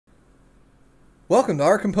Welcome to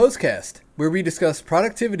OurComposeCast, where we discuss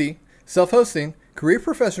productivity, self-hosting, career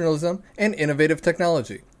professionalism, and innovative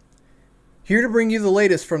technology. Here to bring you the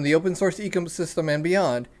latest from the open source ecosystem and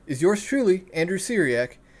beyond is yours truly, Andrew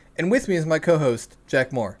Syriac, and with me is my co-host,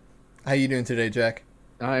 Jack Moore. How you doing today, Jack?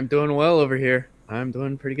 I'm doing well over here. I'm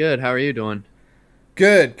doing pretty good. How are you doing?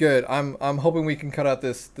 Good. I'm hoping we can cut out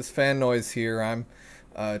this fan noise here. I'm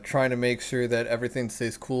trying to make sure that everything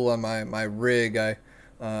stays cool on my rig. I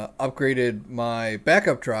upgraded my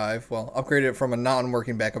backup drive. Well, upgraded it from a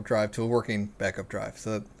non-working backup drive to a working backup drive.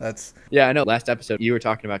 So that's... Yeah, I know last episode you were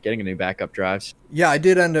talking about getting a new backup drives. Yeah, I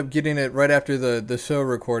did end up getting it right after the show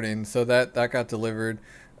recording. So that got delivered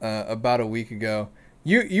about a week ago.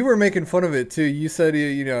 You were making fun of it too. You said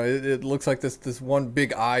it looks like this one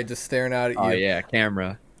big eye just staring out at you. Oh yeah,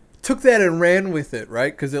 camera. Took that and ran with it,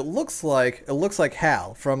 right? Because it looks like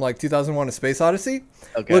HAL from like 2001: A Space Odyssey.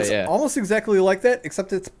 Okay, looks yeah. almost exactly like that,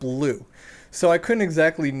 except it's blue. So I couldn't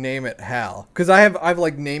exactly name it HAL because I've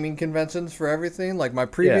like naming conventions for everything. Like my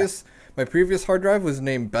previous hard drive was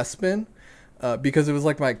named Bespin because it was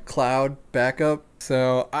like my cloud backup.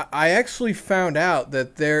 So I actually found out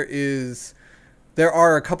that there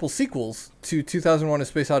are a couple sequels to 2001: A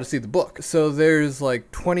Space Odyssey, the book. So there's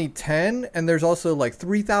like 2010, and there's also like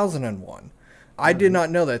 3001. I did not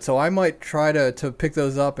know that, so I might try to pick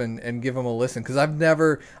those up and give them a listen, because I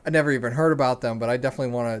never even heard about them, but I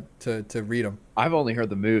definitely wanted to read them. I've only heard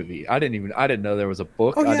the movie. I didn't know there was a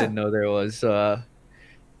book. Oh, yeah. I didn't know there was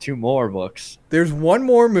two more books. There's one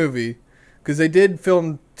more movie, because they did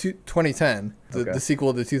film 2010, Okay. the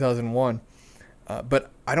sequel to 2001. But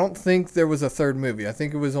I don't think there was a third movie. I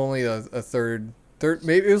think it was only a third.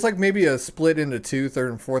 Maybe it was like maybe a split into two, third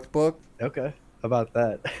and fourth book. Okay. How about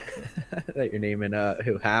that? That you're naming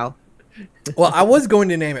who, Hal? Well, I was going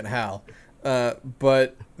to name it Hal,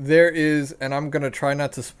 but there is, and I'm going to try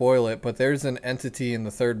not to spoil it, but there's an entity in the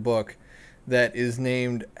third book that is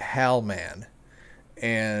named Hal Man.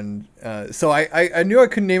 And so I knew I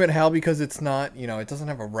couldn't name it Hal because it's not, it doesn't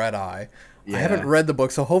have a red eye. Yeah. I haven't read the book,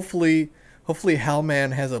 so hopefully Hal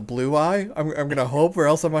Man has a blue eye. I'm going to hope, or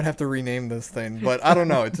else I might have to rename this thing. But I don't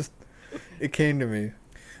know. It came to me.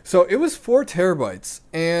 So it was 4 terabytes,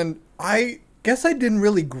 and I guess I didn't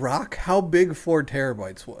really grok how big 4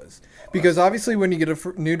 terabytes was. Because obviously when you get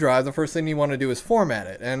a new drive, the first thing you want to do is format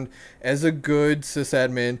it. And as a good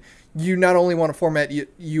sysadmin, you not only want to format,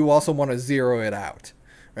 you also want to zero it out.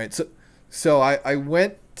 Right? So I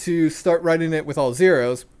went to start writing it with all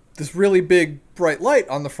zeros. This really big bright light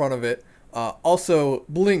on the front of it also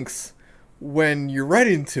blinks when you're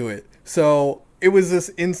writing to it. So it was this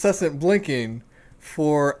incessant blinking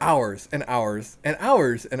for hours and hours and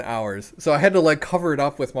hours and hours. So I had to like cover it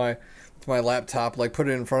up with my laptop, like put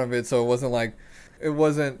it in front of it so it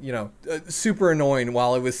wasn't super annoying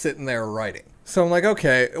while I was sitting there writing. So I'm like,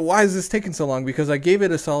 okay, why is this taking so long? Because I gave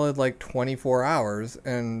it a solid like 24 hours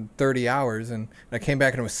and 30 hours, and I came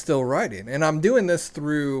back and it was still writing. And I'm doing this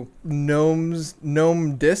through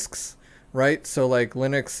GNOME disks, right? So like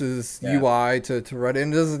Linux's UI to write it,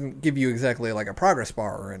 and it doesn't give you exactly like a progress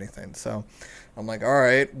bar or anything. So I'm like, all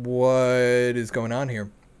right, what is going on here?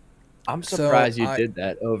 I'm surprised you did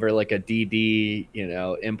that over like a DD,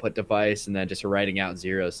 input device, and then just writing out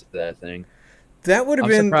zeros to that thing. That would have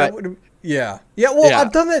been, yeah. Well,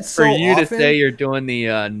 I've done that so often. For you to say you're doing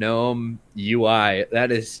the GNOME UI,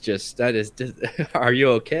 that is are you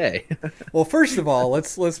okay? Well, first of all,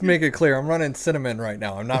 let's make it clear. I'm running Cinnamon right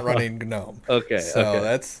now. I'm not running GNOME. Okay. So okay.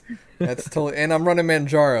 that's totally, and I'm running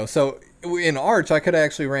Manjaro. So in Arch, I could have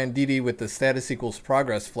actually ran DD with the status equals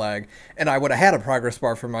progress flag, and I would have had a progress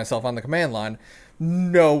bar for myself on the command line.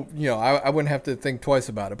 No, I wouldn't have to think twice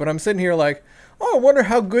about it. But I'm sitting here like, oh, I wonder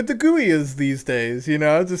how good the GUI is these days.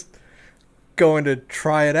 Just going to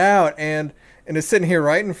try it out, and it's sitting here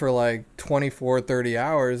writing for like 24, 30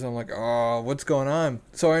 hours. I'm like, oh, what's going on?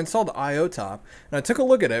 So I installed IOTop, and I took a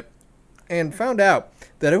look at it and found out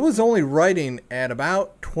that it was only writing at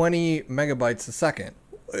about 20 megabytes a second.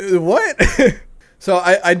 What? So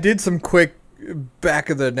I did some quick back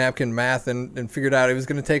of the napkin math and figured out it was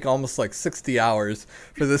going to take almost like 60 hours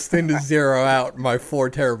for this thing to zero out my 4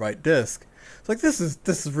 terabyte disk. It's like, this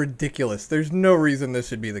is ridiculous. There's no reason this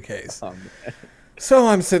should be the case. So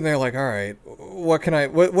I'm sitting there like, all right,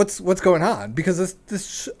 what's going on? Because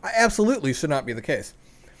this absolutely should not be the case.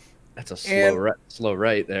 That's a slow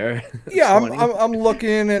write there. Yeah, I'm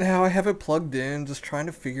looking at how I have it plugged in, just trying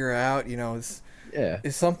to figure out,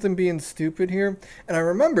 is something being stupid here? And I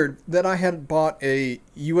remembered that I had bought a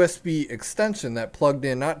USB extension that plugged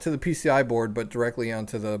in not to the PCI board, but directly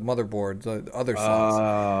onto the motherboard, the other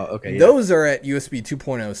slots. Okay. Those are at USB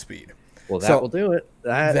 2.0 speed. Well, that will do it.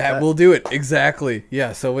 That will do it. Exactly.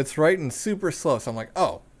 Yeah. So it's writing super slow. So I'm like,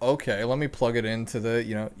 oh, okay. Let me plug it into the,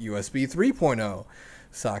 USB 3.0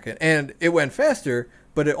 socket. And it went faster,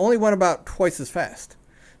 but it only went about twice as fast.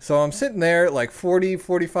 So I'm sitting there like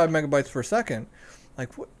 45 megabytes per second. Like,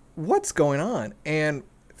 what's going on? And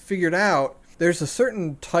figured out there's a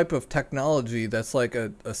certain type of technology that's like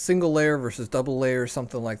a single layer versus double layer,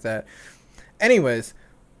 something like that. Anyways,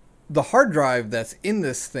 the hard drive that's in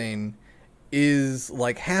this thing is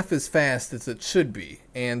like half as fast as it should be,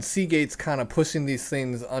 and Seagate's kind of pushing these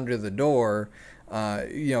things under the door,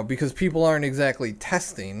 because people aren't exactly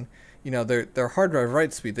testing, their hard drive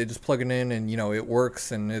write speed. They just plug it in and it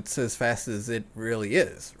works, and it's as fast as it really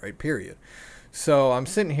is, right? Period. So I'm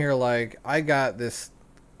sitting here like I got this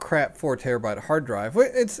crap 4 terabyte hard drive.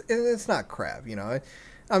 It's not crap,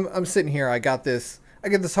 I'm sitting here. I get this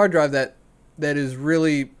hard drive that is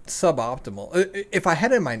really suboptimal. If I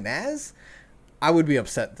had it in my NAS, I would be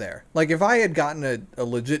upset there. Like if I had gotten a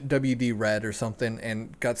legit WD Red or something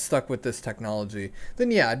and got stuck with this technology, then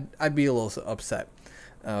yeah, I'd be a little upset.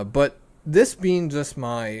 But this being just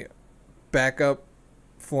my backup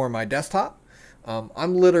for my desktop,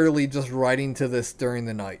 I'm literally just writing to this during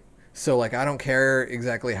the night. So like I don't care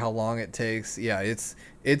exactly how long it takes. Yeah,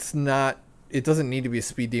 it's not. It doesn't need to be a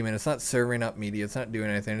speed demon. It's not serving up media. It's not doing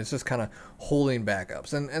anything. It's just kind of holding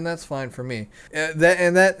backups, and that's fine for me.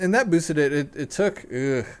 That boosted it. It took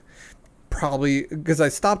probably because I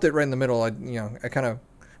stopped it right in the middle. I kind of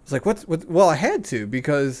was like, what? Well, I had to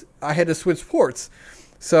because I had to switch ports.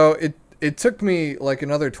 So it took me like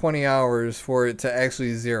another 20 hours for it to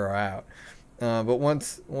actually zero out. But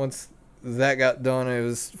once that got done, it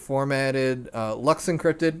was formatted, Lux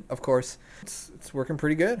encrypted, of course. It's working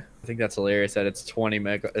pretty good. I think that's hilarious that it's 20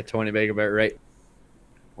 megabyte, right?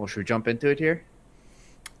 Well, should we jump into it here?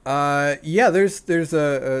 Yeah, there's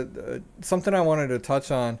a something I wanted to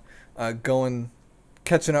touch on,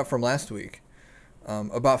 catching up from last week,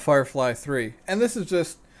 about Firefly 3. And this is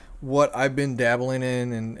just what I've been dabbling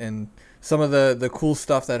in and some of the cool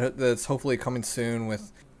stuff that's hopefully coming soon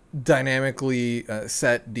with dynamically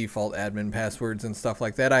set default admin passwords and stuff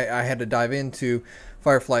like that. I had to dive into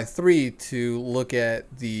Firefly 3 to look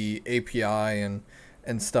at the API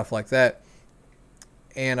and stuff like that.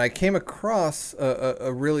 And I came across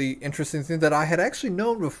a really interesting thing that I had actually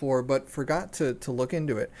known before but forgot to look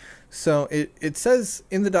into it. So it says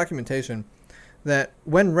in the documentation that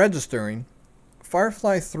when registering,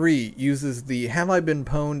 Firefly 3 uses the Have I Been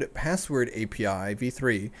Pwned Password API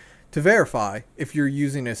v3 to verify if you're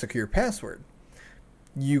using a secure password.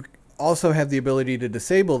 You also have the ability to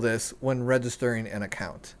disable this when registering an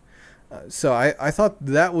account. So I thought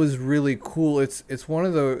that was really cool. It's one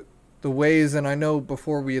of the ways, and I know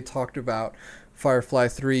before we had talked about Firefly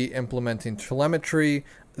 3 implementing telemetry,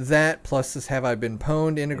 that plus this Have I Been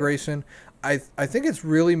Pwned integration. I think it's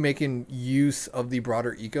really making use of the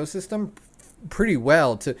broader ecosystem pretty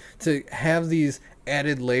well to have these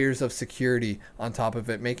added layers of security on top of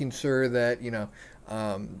it, making sure that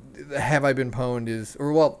Have I Been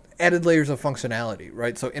Pwned added layers of functionality,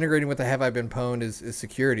 right? So integrating with the Have I Been Pwned is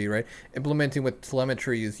security, right? Implementing with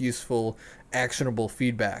telemetry is useful, actionable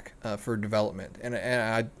feedback for development, and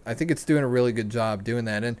I think it's doing a really good job doing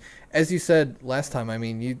that. And as you said last time, I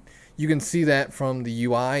mean you can see that from the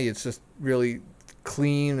UI. It's just really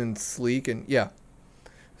clean and sleek, and yeah.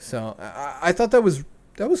 So I thought that was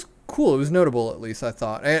cool. It was notable, at least I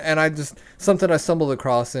thought, and I just something I stumbled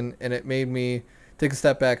across, and it made me take a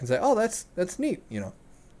step back and say, oh, that's neat,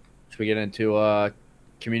 Should we get into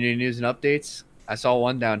community news and updates? I saw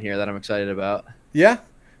one down here that I'm excited about. Yeah.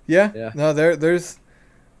 No, there's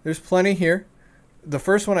plenty here. The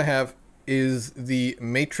first one I have is the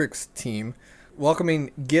Matrix team welcoming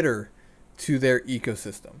Gitter to their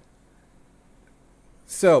ecosystem.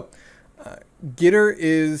 So, Gitter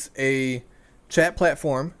is a chat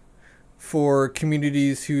platform for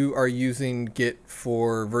communities who are using Git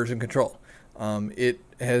for version control. It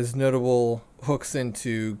has notable hooks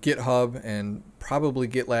into GitHub and probably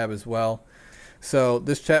GitLab as well. So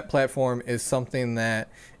this chat platform is something that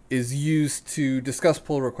is used to discuss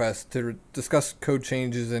pull requests, to discuss code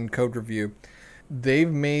changes and code review.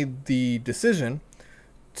 They've made the decision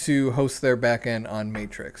to host their backend on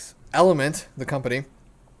Matrix. Element, the company,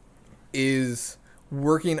 is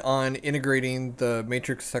working on integrating the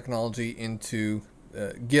Matrix technology into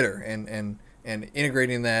Gitter and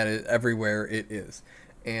integrating that everywhere it is.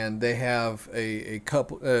 And they have a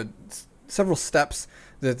couple, several steps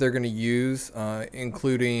that they're going to use,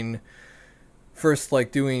 including first,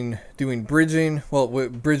 like doing bridging. Well,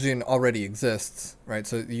 bridging already exists, right?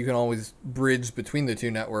 So you can always bridge between the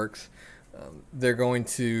two networks. They're going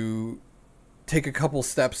to take a couple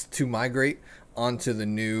steps to migrate onto the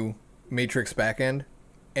new Matrix backend,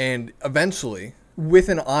 and eventually, with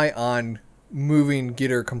an eye on moving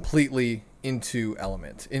Gitter completely into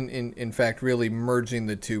Element. In fact, really merging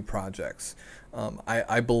the two projects.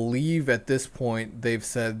 I believe at this point they've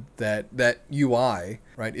said that UI,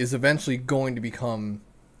 right, is eventually going to become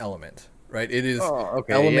Element. Right, it is.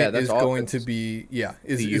 Element is going to be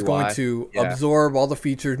is going to absorb all the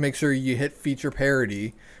features. Make sure you hit feature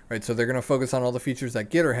parity. Right, so they're going to focus on all the features that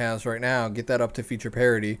Gitter has right now, get that up to feature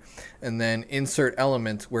parity, and then insert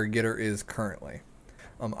Element where Gitter is currently.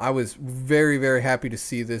 I was very, very happy to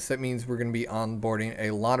see this. That means we're going to be onboarding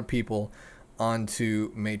a lot of people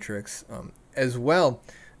onto Matrix. As well,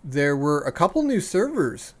 there were a couple new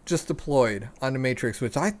servers just deployed onto Matrix,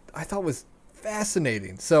 which I thought was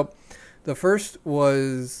fascinating. So the first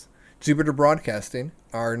was Jupiter Broadcasting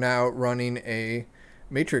are now running a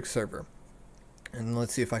Matrix server. And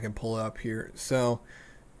let's see if I can pull it up here. So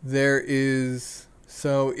it is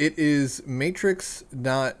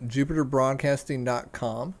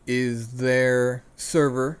matrix.jupiterbroadcasting.com is their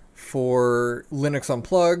server for Linux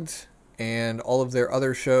Unplugged and all of their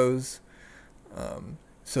other shows.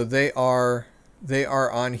 So they are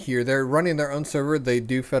on here. They're running their own server. They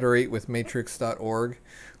do federate with matrix.org.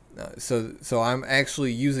 So I'm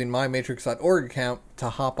actually using my matrix.org account to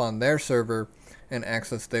hop on their server and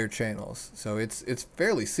access their channels. So it's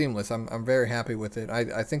fairly seamless. I'm very happy with it.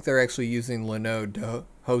 I think they're actually using Linode to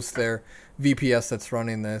host their VPS that's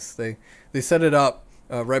running this. They set it up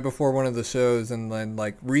right before one of the shows and then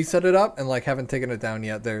like reset it up and like haven't taken it down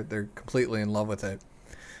yet. They're completely in love with it.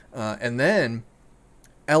 And then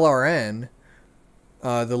LRN,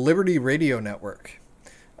 the Liberty Radio Network.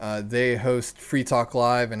 They host Free Talk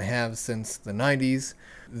Live and have since the 90s.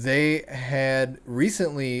 They had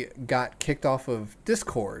recently got kicked off of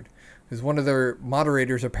Discord because one of their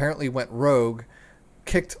moderators apparently went rogue,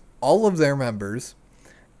 kicked all of their members,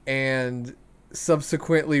 and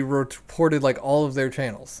subsequently reported like all of their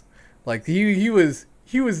channels. Like he was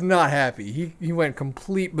not happy. He went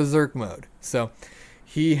complete berserk mode. So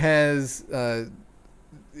he has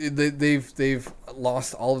they've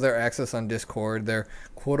lost all of their access on Discord. Their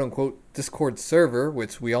quote unquote Discord server,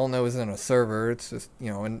 which we all know isn't a server, it's just,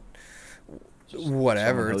 and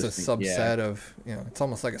whatever, it's a subset of, it's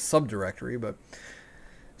almost like a subdirectory, but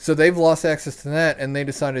so they've lost access to that and they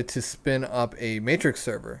decided to spin up a Matrix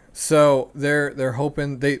server. So they're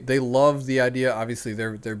hoping they love the idea. Obviously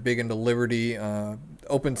they're big into liberty,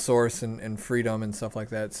 open source and freedom and stuff like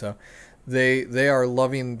that. So they are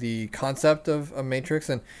loving the concept of a Matrix.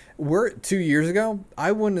 And 2 years ago,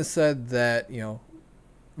 I wouldn't have said that,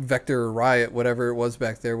 Vector or Riot, whatever it was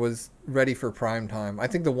back there, was ready for prime time. I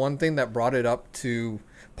think the one thing that brought it up to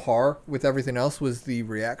par with everything else was the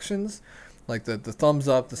reactions, like the thumbs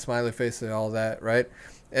up, the smiley face, and all that, right?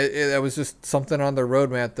 It was just something on their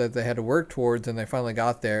roadmap that they had to work towards, and they finally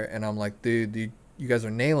got there. And I'm like, dude, you guys are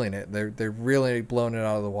nailing it. They're really blowing it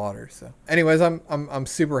out of the water. So, anyways, I'm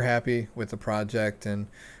super happy with the project, and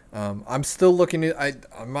I'm still looking at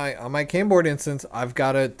on my Camboard instance. I've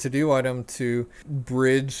got a to-do item to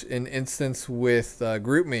bridge an instance with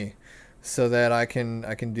GroupMe, so that I can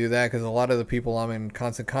do that, because a lot of the people I'm in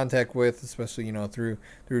constant contact with, especially through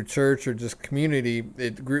church or just community,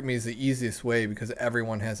 GroupMe is the easiest way because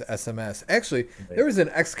everyone has SMS. Actually, there was an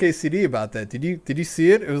XKCD about that. Did you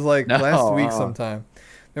see it? It was like last week sometime.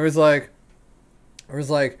 There was like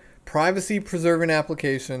privacy preserving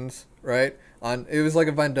applications, right? It was like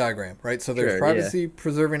a Venn diagram, right? So there's privacy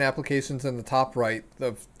preserving applications in the top right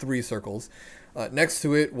of 3 circles. Next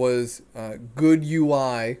to it was good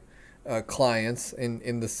UI clients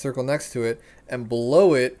in the circle next to it, and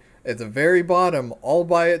below it at the very bottom all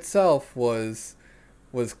by itself was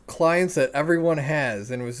clients that everyone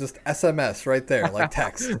has, and it was just SMS right there, like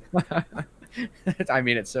text. I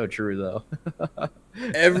mean, it's so true though.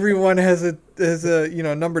 Everyone has a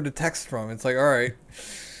number to text from. It's like, all right.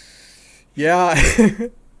 Yeah,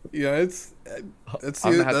 it's I'm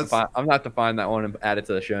gonna have to find that one and add it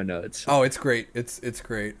to the show notes. Oh, it's great. It's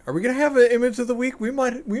great. Are we gonna have an image of the week? We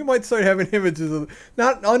might start having images of,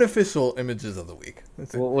 not unofficial images of the week.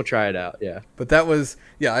 We'll try it out. Yeah. But that was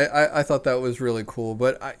I thought that was really cool.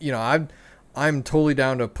 But I'm totally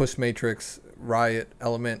down to push Matrix, Riot,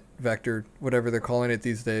 Element, Vector, whatever they're calling it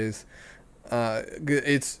these days.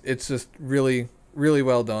 It's just really, really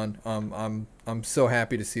well done. I'm so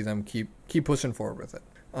happy to see them keep pushing forward with it.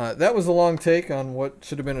 That was a long take on what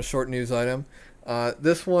should have been a short news item.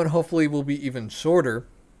 This one hopefully will be even shorter.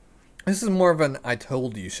 This is more of an I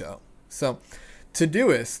told you show. So,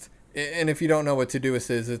 Todoist, and if you don't know what Todoist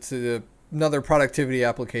is, it's another productivity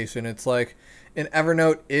application. It's like an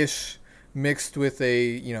Evernote-ish mixed with a,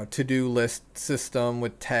 you know, to-do list system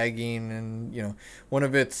with tagging, and, you know, one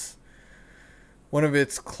of its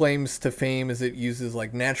claims to fame is it uses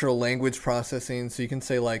like natural language processing, so you can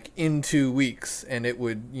say like in 2 weeks and it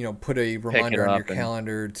would, you know, put a reminder on your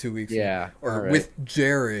calendar 2 weeks, or with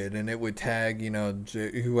Jared, and it would tag, you know,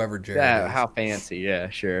 whoever Jared is. How fancy. Yeah,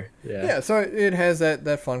 sure. Yeah, so it has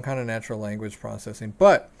that fun kind of natural language processing.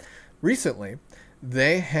 But recently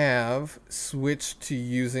they have switched to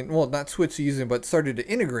using, well, not switched to using, but started to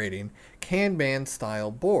integrating Kanban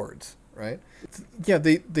style boards, right? Yeah,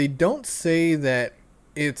 they don't say that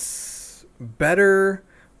it's better,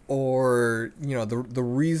 or, you know, the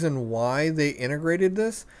reason why they integrated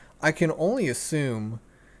this. I can only assume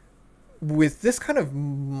with this kind of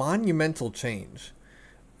monumental change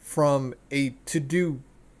from a to-do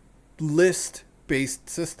list based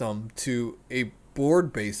system to a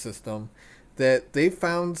board based system, that they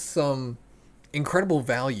found some incredible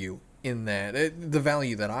value in that. The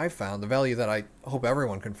value that I found, the value that I hope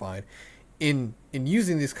everyone can find in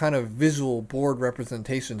using these kind of visual board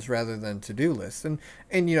representations rather than to-do lists. And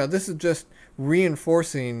you know, this is just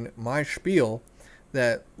reinforcing my spiel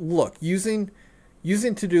that, look, using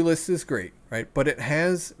to-do lists is great, right? But it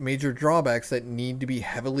has major drawbacks that need to be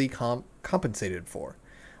heavily compensated for.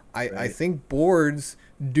 I think boards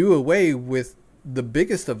do away with the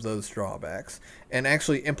biggest of those drawbacks and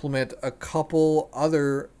actually implement a couple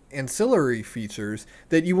other ancillary features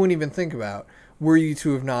that you wouldn't even think about were you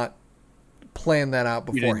to have not planned that out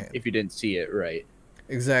beforehand. If you didn't see it, right?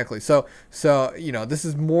 Exactly. So you know, this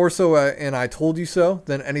is more so an I told you so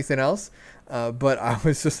than anything else. But I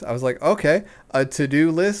was like, okay, a to-do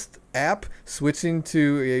list app switching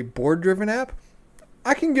to a board-driven app,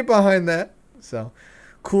 I can get behind that. So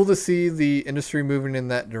cool to see the industry moving in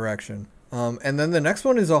that direction. And then the next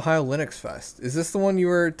one is Ohio Linux Fest. Is this the one you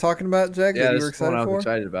were talking about, Jack? Yeah, that you this were is the one I was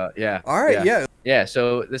excited about. Yeah. All right. Yeah.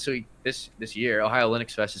 So this year, Ohio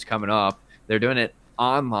Linux Fest is coming up. They're doing it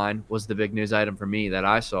online. Was the big news item for me that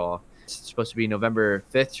I saw. It's supposed to be November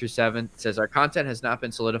 5th through 7th. It says our content has not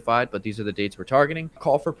been solidified, but these are the dates we're targeting.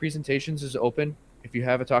 Call for presentations is open. If you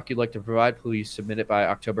have a talk you'd like to provide, please submit it by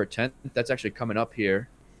October 10th. That's actually coming up here.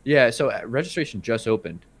 Yeah. So registration just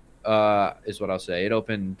opened. Is what I'll say. It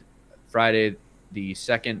opened Friday the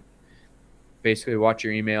 2nd. Basically, watch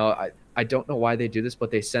your email. I don't know why they do this,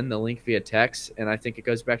 but they send the link via text, and I think it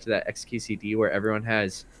goes back to that XKCD where everyone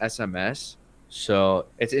has SMS. So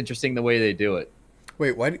it's interesting the way they do it.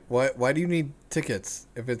 Wait, why do you need tickets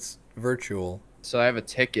if it's virtual? So I have a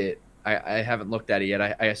ticket. I haven't looked at it yet.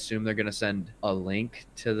 I assume they're going to send a link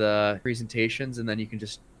to the presentations, and then you can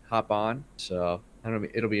just hop on. So I don't know,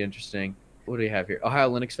 it'll be interesting. What do we have here? Ohio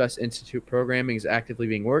Linux Fest Institute programming is actively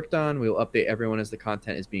being worked on. We will update everyone as the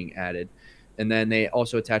content is being added. And then they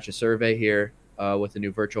also attach a survey here with the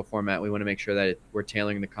new virtual format. We want to make sure that we're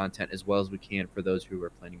tailoring the content as well as we can for those who are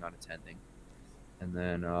planning on attending. And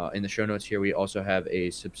then in the show notes here, we also have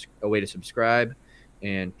a way to subscribe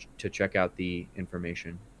and to check out the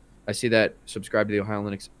information. I see that subscribe to the Ohio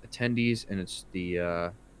Linux attendees, and it's the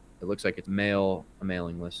it looks like it's a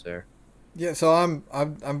mailing list there. Yeah, so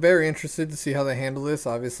I'm very interested to see how they handle this.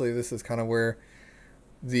 Obviously, this is kind of where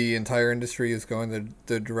the entire industry is going,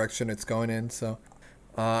 the direction it's going in. So,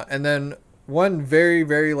 and then one very,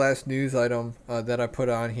 very last news item that I put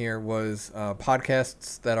on here was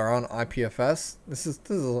podcasts that are on IPFS. This is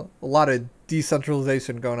a lot of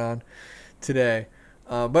decentralization going on today,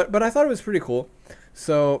 but I thought it was pretty cool.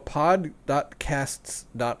 So pod.casts.io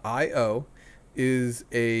is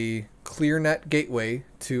a ClearNet gateway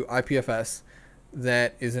to IPFS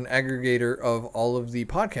that is an aggregator of all of the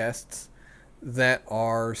podcasts that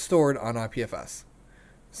are stored on IPFS.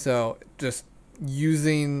 So just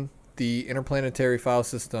using the interplanetary file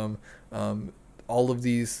system, all of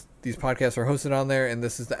these podcasts are hosted on there, and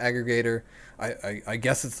this is the aggregator. I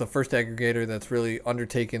guess it's the first aggregator that's really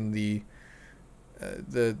undertaken the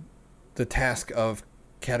task of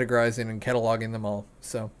categorizing and cataloging them all.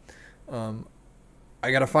 So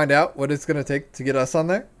I got to find out what it's going to take to get us on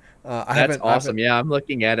there. That's awesome. Yeah, I'm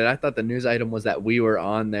looking at it. I thought the news item was that we were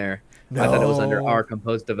on there. No. I thought it was under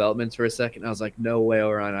OurCompose Developments for a second. I was like, no way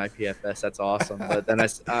we're on IPFS. That's awesome. But then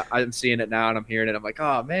I'm seeing it now and I'm hearing it. I'm like,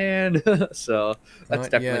 oh, man. So that's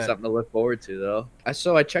definitely something to look forward to, though.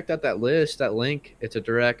 So I checked out that list, that link. It's a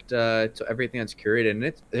direct to everything that's curated.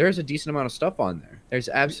 And there's a decent amount of stuff on there.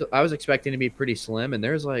 I was expecting to be pretty slim. And they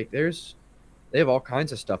have all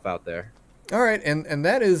kinds of stuff out there. All right, and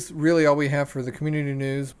that is really all we have for the community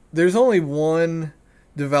news. There's only one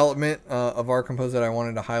development of OurCompose that I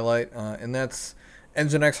wanted to highlight, and that's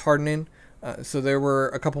Nginx hardening. So there were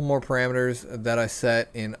a couple more parameters that I set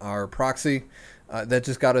in our proxy that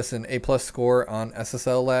just got us an A+ score on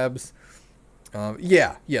SSL Labs.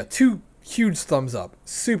 Yeah, 2 huge thumbs up.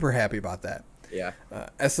 Super happy about that. Yeah.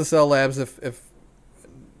 SSL Labs, if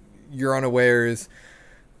you're unaware,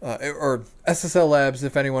 or SSL Labs,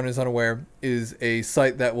 if anyone is unaware, is a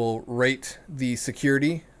site that will rate the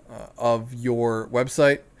security of your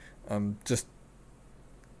website. Just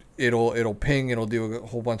it'll ping, it'll do a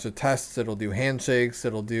whole bunch of tests, it'll do handshakes,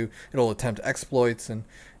 it'll attempt exploits and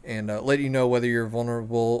let you know whether you're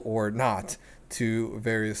vulnerable or not to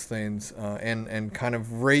various things, and kind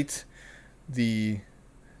of rate the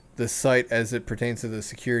site as it pertains to the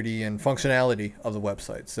security and functionality of the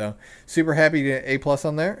website. So super happy to get A+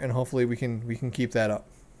 on there, and hopefully we can keep that up.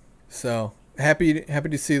 So happy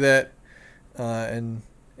to see that, and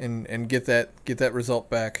get that result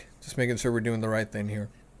back. Just making sure we're doing the right thing here.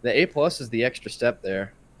 The A+ is the extra step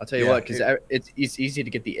there. I'll tell you what, because it's easy to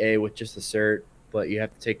get the A with just the cert, but you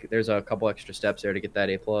have to there's a couple extra steps there to get that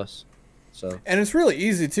A+. So, and it's really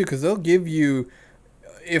easy too, because they'll give you,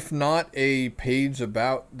 if not a page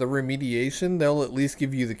about the remediation, they'll at least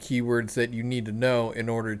give you the keywords that you need to know in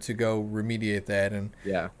order to go remediate that. And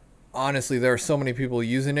yeah, honestly, there are so many people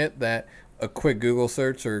using it that a quick Google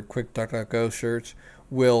search or quick DuckDuckGo search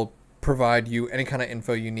will provide you any kind of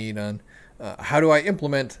info you need on how do I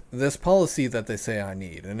implement this policy that they say I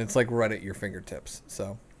need. And it's like right at your fingertips.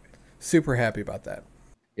 So super happy about that.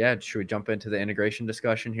 Yeah, should we jump into the integration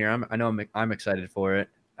discussion here? I'm excited for it.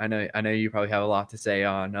 I know you probably have a lot to say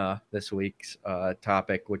on this week's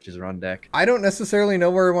topic, which is Rundeck. I don't necessarily know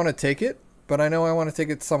where I want to take it, but I know I want to take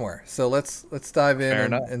it somewhere. So let's dive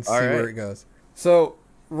in and see where it goes. So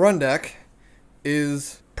Rundeck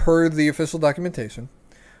is, per the official documentation,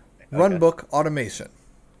 runbook automation.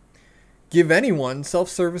 Give anyone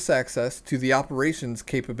self-service access to the operations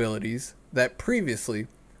capabilities that previously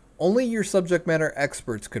only your subject matter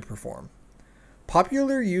experts could perform.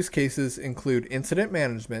 Popular use cases include incident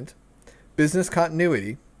management, business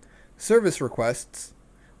continuity, service requests,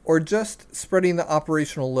 or just spreading the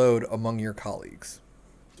operational load among your colleagues.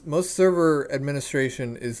 Most server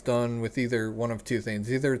administration is done with either one of two things.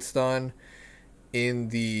 Either it's done in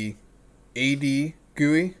the AD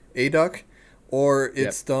GUI, ADUC, or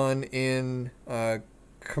it's done in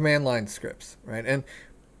command line scripts, right?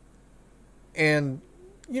 And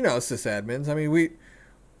you know, sysadmins, I mean,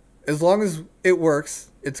 as long as it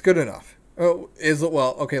works, it's good enough.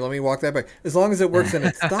 Okay, let me walk that back. As long as it works and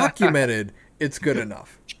it's documented, it's good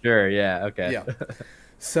enough. Sure, yeah, okay. Yeah.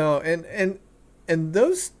 So, and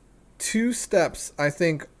those 2 steps, I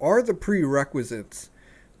think, are the prerequisites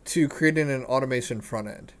to creating an automation front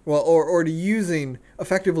end. Well, or to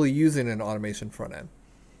effectively using an automation front end.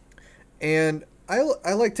 And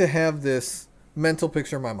I like to have this mental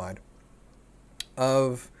picture in my mind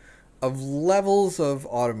of levels of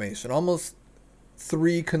automation, almost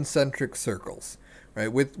 3 concentric circles,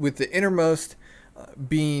 right? With the innermost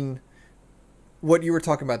being what you were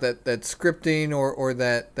talking about, that scripting or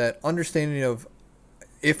that understanding of,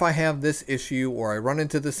 if I have this issue or I run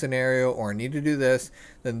into this scenario or I need to do this,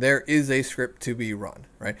 then there is a script to be run,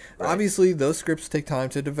 right? Obviously, those scripts take time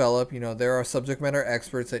to develop. You know, there are subject matter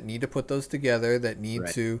experts that need to put those together, that need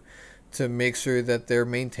to make sure that they're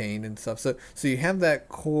maintained and stuff. So you have that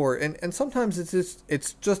core, and sometimes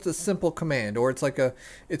it's just a simple command, or it's a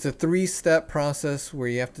 3-step process where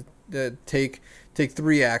you have to take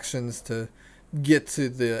 3 actions to get to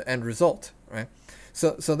the end result, right?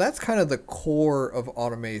 So that's kind of the core of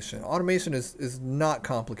automation. Automation is not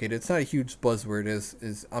complicated. It's not a huge buzzword,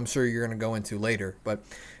 as I'm sure you're going to go into later. But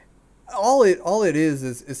all it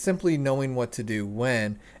is simply knowing what to do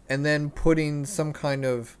when, and then putting some kind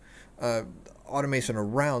of automation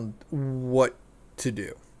around what to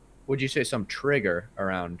do. Would you say some trigger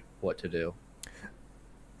around what to do?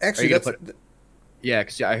 Actually,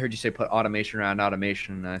 because I heard you say put automation around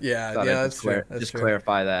automation. That's true. Just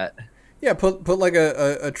clarify that. Yeah, put like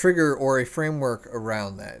a trigger or a framework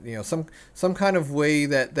around that. You know, some kind of way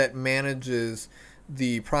that manages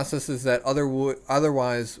the processes that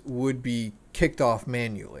otherwise would be kicked off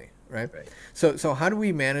manually, right? So how do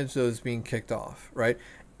we manage those being kicked off, right?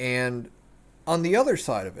 And on the other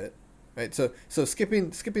side of it, right? So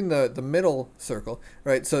skipping the middle circle,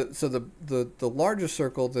 right? So the larger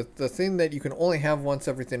circle, the thing that you can only have once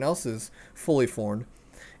everything else is fully formed,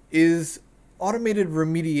 is automated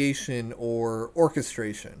remediation or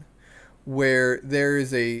orchestration, where there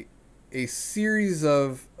is a series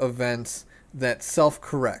of events that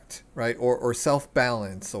self-correct, right, or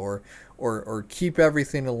self-balance, or keep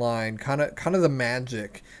everything aligned, kind of the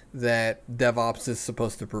magic that DevOps is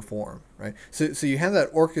supposed to perform, right? So you have that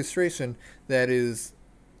orchestration that is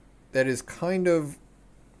kind of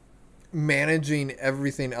managing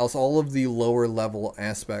everything else, all of the lower level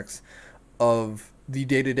aspects of the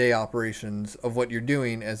day-to-day operations of what you're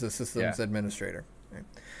doing as a systems administrator.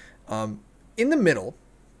 Right? In the middle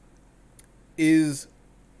is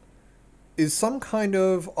some kind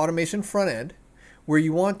of automation front end where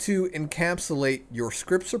you want to encapsulate your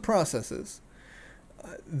scripts or processes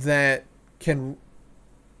that can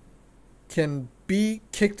be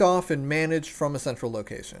kicked off and managed from a central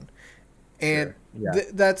location. And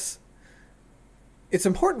it's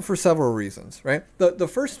important for several reasons, right? The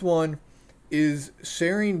first one is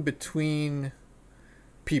sharing between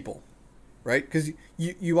people, right? Because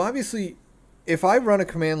you obviously, if I run a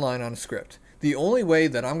command line on a script, the only way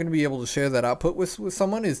that I'm going to be able to share that output with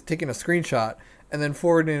someone is taking a screenshot and then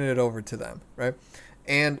forwarding it over to them, right?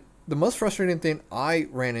 And the most frustrating thing I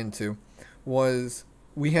ran into was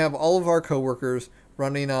we have all of our coworkers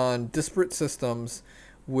running on disparate systems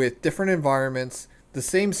with different environments, the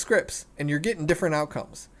same scripts, and you're getting different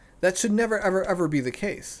outcomes. That should never, ever, ever be the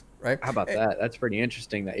case, right? How about that? That's pretty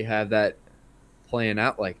interesting that you have that playing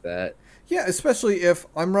out like that. Yeah, especially if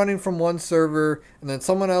I'm running from one server and then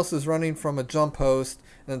someone else is running from a jump host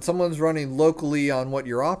and then someone's running locally on what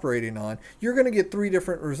you're operating on, you're going to get 3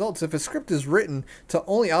 different results. If a script is written to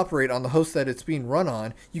only operate on the host that it's being run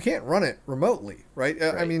on, you can't run it remotely, right?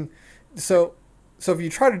 I mean, so if you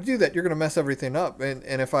try to do that, you're going to mess everything up. And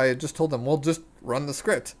if I had just told them, well, just run the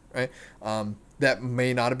script, right? That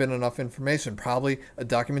may not have been enough information, probably a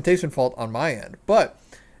documentation fault on my end. But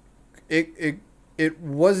it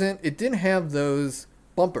didn't have those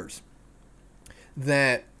bumpers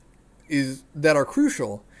that are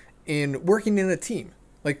crucial in working in a team.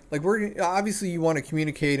 Like working, obviously you want to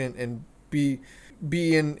communicate and be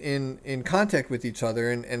in contact with each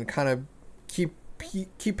other and kind of keep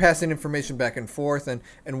passing information back and forth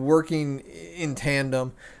and working in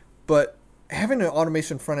tandem. But having an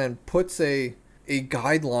automation front end puts guidelines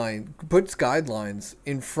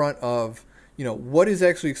in front of, what is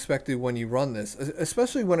actually expected when you run this,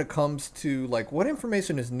 especially when it comes to like what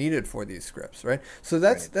information is needed for these scripts, right? So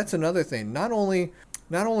that's another thing. Not only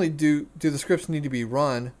do the scripts need to be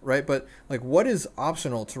run, right, but like what is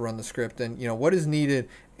optional to run the script and what is needed.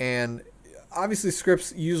 And obviously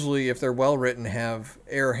scripts usually, if they're well written, have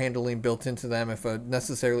error handling built into them if a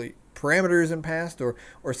necessarily parameter isn't passed or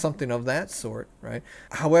something of that sort, right?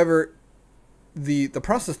 However, the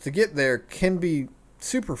process to get there can be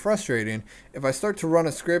super frustrating. If I start to run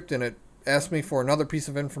a script and it asks me for another piece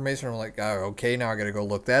of information, I'm like, oh, okay, now I got to go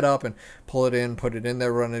look that up and pull it in, put it in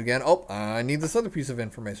there, run it again. Oh, I need this other piece of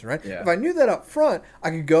information, right? Yeah. If I knew that up front, I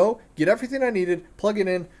could go get everything I needed, plug it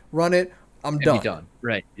in, run it. I'm done. Be done.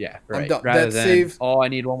 Right. Yeah. Right. I'm done. Rather that than, saves. I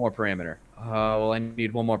need one more parameter. Oh, well, I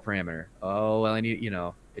need one more parameter. Oh, well, I need,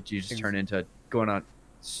 you just turn into going on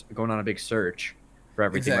a big search for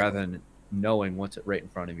everything rather than knowing what's right in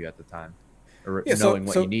front of you at the time. Or knowing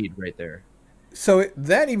what you need right there. So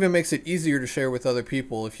that even makes it easier to share with other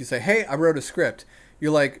people. If you say, hey, I wrote a script,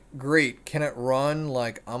 you're like, great, can it run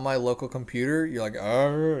like on my local computer? You're like,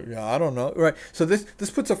 yeah, I don't know. Right. So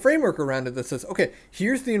this puts a framework around it that says, okay,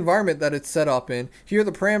 here's the environment that it's set up in. Here are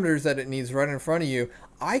the parameters that it needs right in front of you.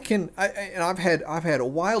 And I've had a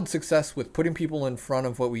wild success with putting people in front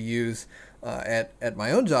of what we use at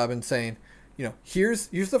my own job and saying, here's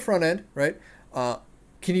the front end, right?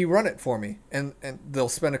 Can you run it for me? And they'll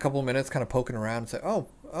spend a couple of minutes kind of poking around and say,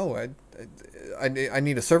 I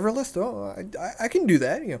need a server list. Oh, I can do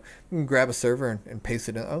that. You can grab a server and paste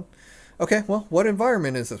it in. Oh, okay. Well, what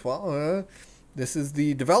environment is this? Well, this is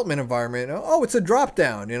the development environment. Oh, it's a drop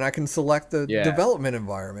down, and I can select the development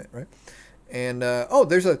environment, right? And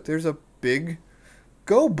there's a big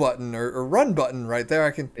go button or run button right there.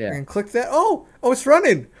 I can click that. Oh, it's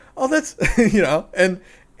running. Oh, that's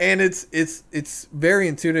And it's very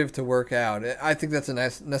intuitive to work out. I think that's a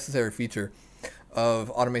necessary feature of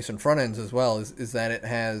automation front ends as well. Is that it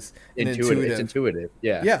has an intuitive. It's intuitive.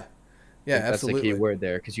 Yeah. Yeah. Yeah. That's Absolutely. the key word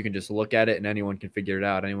there, because you can just look at it and anyone can figure it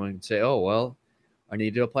out. Anyone can say, "Oh, well, I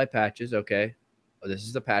need to apply patches." Okay, this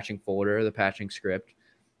is the patching folder, the patching script.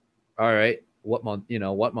 All right, what month?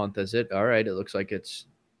 What month is it? All right, it looks like it's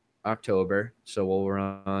October, so we'll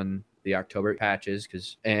run the October patches.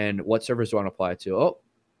 And what servers do I want to apply to? Oh,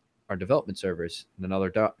 our development servers, and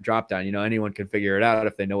another drop down. Anyone can figure it out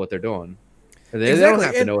if they know what they're doing. They don't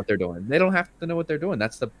have to know what they're doing. They don't have to know what they're doing.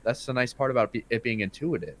 That's the nice part about it being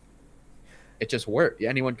intuitive. It just works.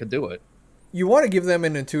 Anyone could do it. You want to give them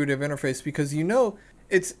an intuitive interface because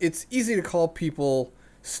it's easy to call people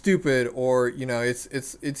stupid, or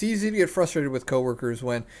it's easy to get frustrated with coworkers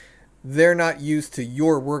when they're not used to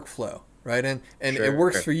your workflow, right? And it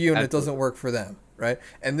works for you and Absolutely. It doesn't work for them. right?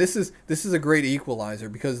 And this is a great equalizer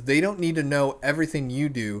because they don't need to know everything you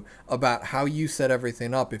do about how you set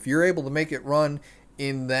everything up. If you're able to make it run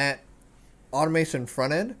in that automation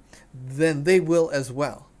front end, then they will as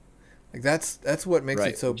well. Like that's what makes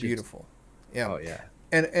it so beautiful. Yeah. Oh yeah.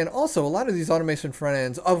 And also a lot of these automation front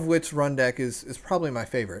ends, of which Rundeck is probably my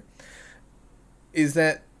favorite, is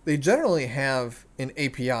that they generally have an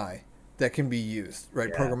API that can be used,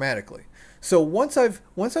 right, programmatically. So once I've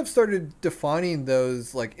started defining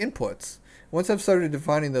those like inputs, once I've started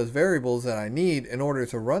defining those variables that I need in order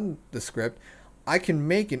to run the script, I can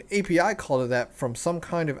make an API call to that from some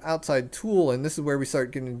kind of outside tool, and this is where we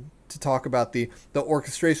start getting to talk about the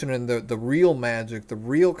orchestration and the real magic, the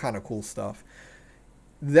real kind of cool stuff.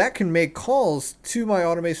 That can make calls to my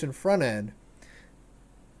automation front end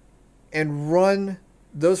and run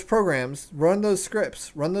those programs, run those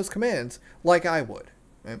scripts, run those commands like I would.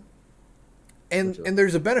 Right? And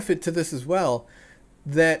there's a benefit to this as well,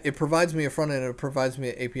 that it provides me a front end and it provides me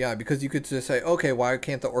an API, because you could just say, okay, why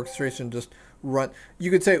can't the orchestration just run?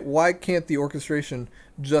 You could say, why can't the orchestration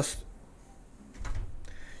just...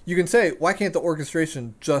 You can say, why can't the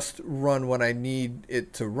orchestration just run when I need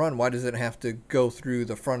it to run? Why does it have to go through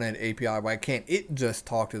the front-end API? Why can't it just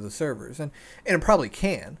talk to the servers? And it probably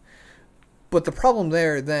can. But the problem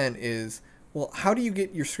there then is, well, how do you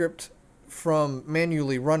get your script from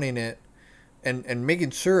manually running it and making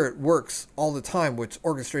sure it works all the time, which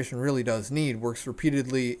orchestration really does need, works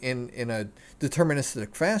repeatedly in a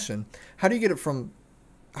deterministic fashion? How do you get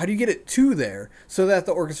it to there so that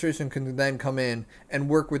the orchestration can then come in and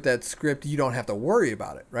work with that script? You don't have to worry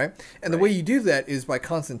about it, right? And the way you do that is by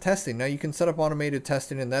constant testing. Now you can set up automated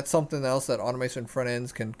testing, and that's something else that automation front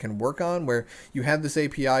ends can work on, where you have this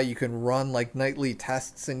API, you can run like nightly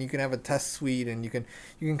tests, and you can have a test suite, and you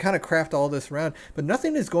can kind of craft all this around. But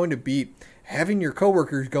nothing is going to beat having your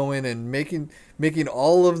coworkers go in and making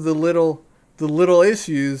all of the little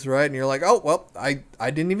issues, right? And you're like, oh, well, I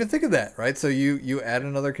didn't even think of that, right? So you add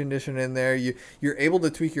another condition in there, you're able to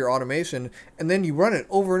tweak your automation, and then you run it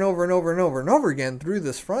over and over and over and over and over again through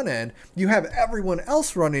this front end. You have everyone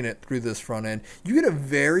else running it through this front end. You get a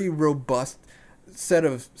very robust set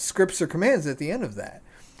of scripts or commands at the end of that.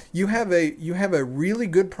 You have a really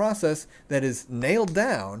good process that is nailed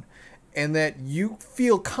down and that you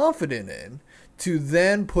feel confident in to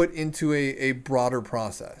then put into a broader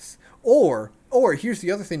process. Or here's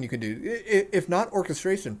the other thing you can do. If not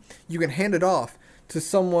orchestration, you can hand it off to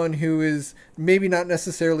someone who is maybe not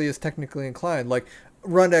necessarily as technically inclined. Like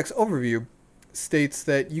Rundeck's overview states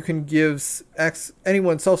that you can give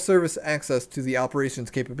anyone self-service access to the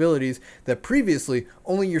operations capabilities that previously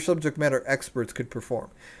only your subject matter experts could perform.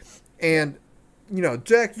 And,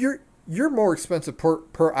 Jack, you're more expensive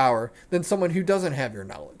per hour than someone who doesn't have your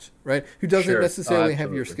knowledge, right? Who doesn't necessarily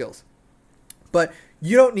have your skills. But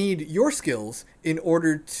you don't need your skills in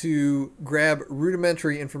order to grab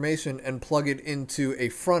rudimentary information and plug it into a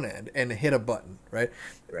front end and hit a button, right?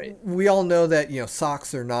 Right. We all know that,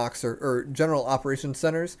 SOCs or NOCs or general operations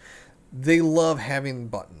centers, they love having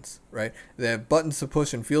buttons, right? They have buttons to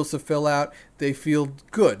push and fields to fill out. They feel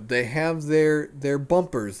good. They have their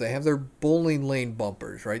bumpers. They have their bowling lane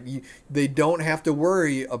bumpers, right? They don't have to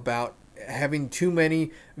worry about having too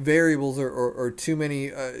many variables or too many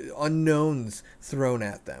unknowns thrown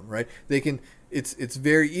at them, right? It's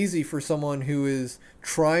very easy for someone who is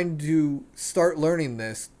trying to start learning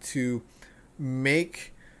this to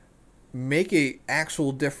make a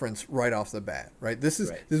actual difference right off the bat, right? This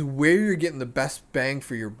is where you're getting the best bang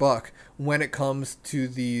for your buck when it comes to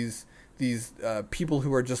these people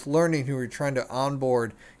who are just learning, who are trying to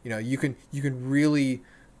onboard. You can really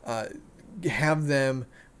have them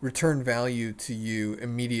return value to you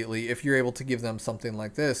immediately if you're able to give them something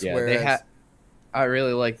like this. Yeah, whereas I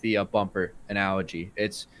really like the bumper analogy.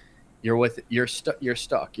 It's you're stuck.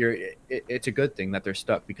 It's a good thing that they're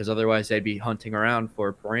stuck, because otherwise they'd be hunting around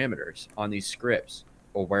for parameters on these scripts,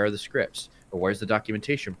 or where are the scripts, or where's the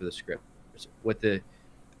documentation for the script. With the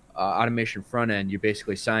automation front end, you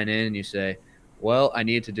basically sign in and you say, well, I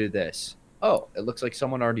need to do this. Oh, it looks like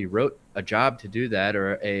someone already wrote a job to do that,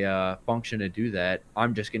 or a function to do that.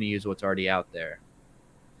 I'm just going to use what's already out there.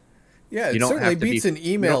 Yeah, it certainly beats an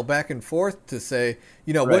email back and forth to say,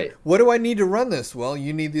 what do I need to run this? Well,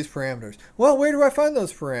 you need these parameters. Well, where do I find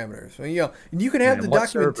those parameters? Well, and you can have the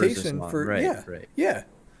documentation for yeah.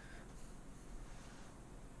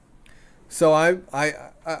 So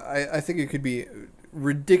I think it could be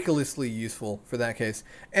ridiculously useful for that case,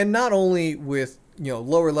 and not only with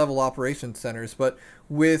lower level operation centers, but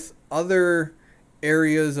with other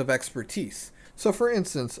areas of expertise. So for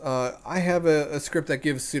instance, I have a script that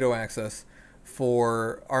gives sudo access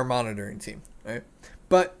for our monitoring team, right?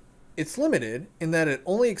 But it's limited in that it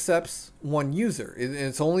only accepts one user.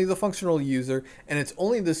 It's only the functional user, and it's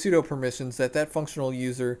only the pseudo permissions that functional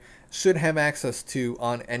user should have access to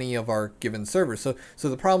on any of our given servers. So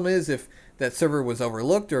the problem is if that server was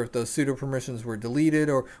overlooked, or if those pseudo permissions were deleted,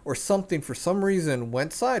 or something for some reason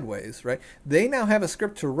went sideways, right? They now have a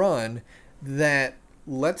script to run that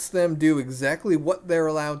lets them do exactly what they're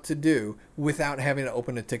allowed to do without having to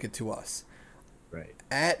open a ticket to us. Right.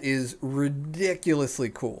 That is ridiculously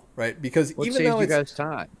cool, right? Because What even saves though you it's guys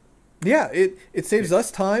time? yeah, it saves us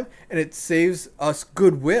time, and it saves us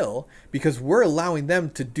goodwill because we're allowing them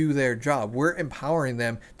to do their job. We're empowering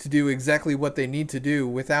them to do exactly what they need to do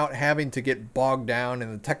without having to get bogged down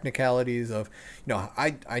in the technicalities of,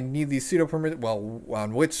 I need these pseudo permits. Well,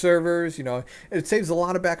 on which servers? It saves a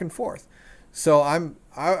lot of back and forth. So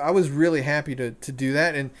I was really happy to do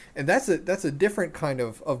that, and that's a different kind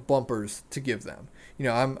of bumpers to give them.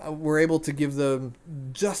 We're able to give them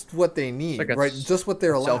just what they need, Like right? Just what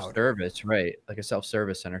they're allowed. Self-service, right? Like a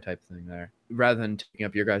self-service center type thing there. Rather than taking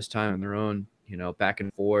up your guys' time on their own, back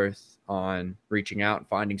and forth on reaching out and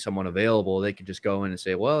finding someone available, they could just go in and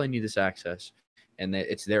say, well, I need this access. And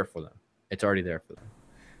it's there for them. It's already there for them.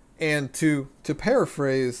 And to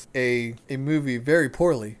paraphrase a movie very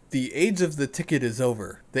poorly, the age of the ticket is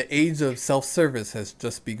over. The age of self-service has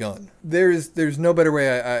just begun. There's no better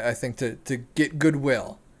way, I think, to get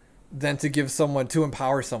goodwill than to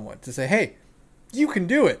empower someone, to say, hey, you can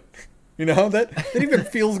do it. That even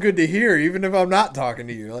feels good to hear, even if I'm not talking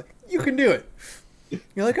to you. Like, you can do it.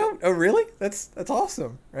 You're like, oh really? That's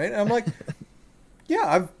awesome, right? And I'm like,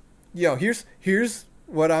 yeah, here's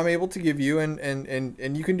what I'm able to give you,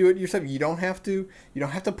 and you can do it yourself. You don't have to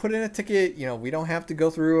put in a ticket. We don't have to go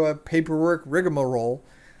through a paperwork rigmarole.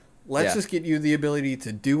 Let's just get you the ability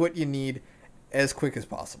to do what you need as quick as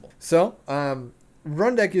possible. So,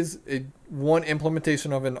 Rundeck is one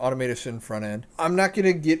implementation of an automation front end. I'm not going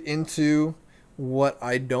to get into what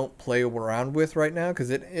I don't play around with right now, because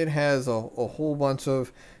it has a whole bunch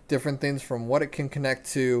of different things from what it can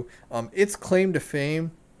connect to. Its claim to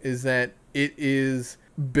fame is that it is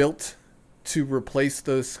built to replace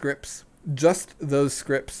those scripts, just those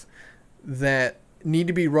scripts that need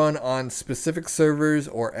to be run on specific servers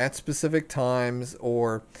or at specific times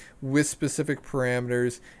or with specific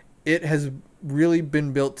parameters. It has really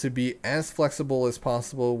been built to be as flexible as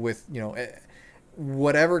possible with,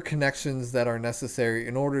 whatever connections that are necessary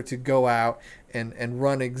in order to go out and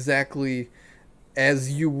run exactly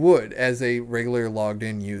as you would as a regular logged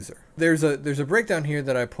in user. There's a breakdown here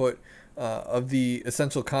that I put of the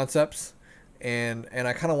essential concepts, and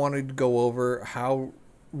I kind of wanted to go over how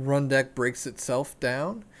Rundeck breaks itself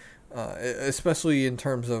down, especially in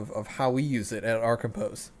terms of how we use it at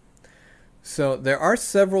OurCompose. So there are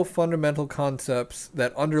several fundamental concepts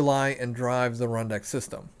that underlie and drive the Rundeck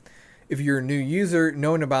system. If you're a new user,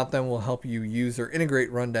 knowing about them will help you use or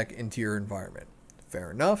integrate Rundeck into your environment.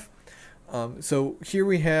 Fair enough. So here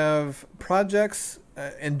we have projects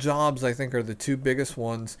and jobs, I think, are the two biggest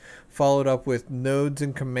ones, followed up with nodes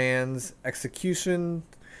and commands, execution,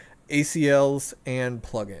 ACLs, and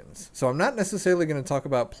plugins. So I'm not necessarily going to talk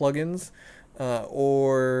about plugins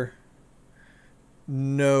or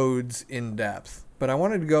nodes in depth, but I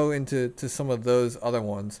wanted to go into some of those other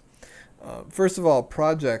ones. First of all,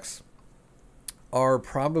 projects are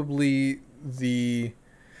probably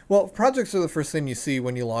projects are the first thing you see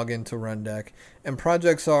when you log into Rundeck, and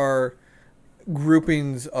projects are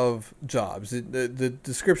groupings of jobs. The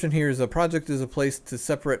description here is a project is a place to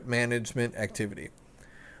separate management activity.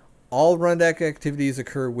 All Rundeck activities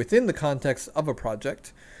occur within the context of a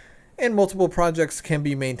project, and multiple projects can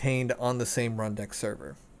be maintained on the same Rundeck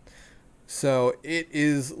server. So it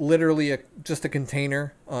is literally just a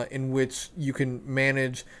container in which you can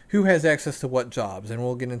manage who has access to what jobs, and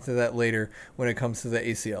we'll get into that later when it comes to the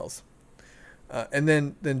ACLs. And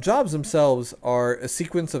then jobs themselves are a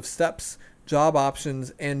sequence of steps, job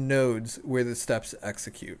options, and nodes where the steps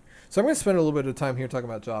execute. So I'm going to spend a little bit of time here talking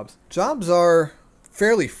about jobs. Jobs are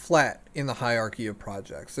fairly flat in the hierarchy of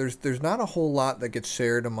projects. There's not a whole lot that gets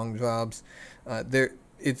shared among jobs.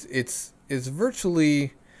 It's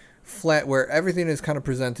virtually flat where everything is kind of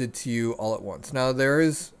presented to you all at once. Now there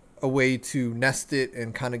is a way to nest it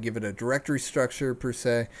and kind of give it a directory structure per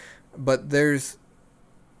se, but there's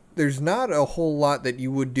not a whole lot that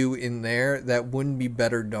you would do in there that wouldn't be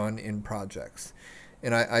better done in projects.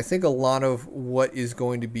 And I think a lot of what is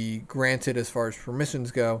going to be granted as far as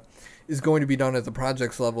permissions go is going to be done at the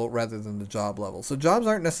projects level rather than the job level. So jobs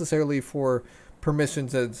aren't necessarily for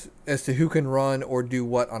permissions as to who can run or do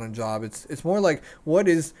what on a job. It's more like what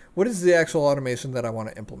is the actual automation that I want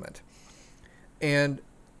to implement. And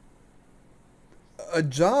a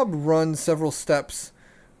job runs several steps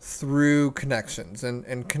through connections,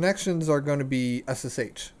 and connections are going to be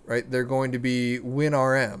SSH, right? They're going to be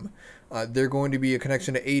WinRM. They're going to be a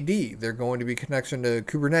connection to AD. They're going to be a connection to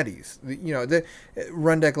Kubernetes. The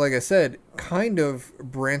Rundeck, like I said, kind of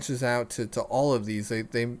branches out to all of these.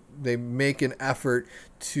 They make an effort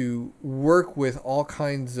to work with all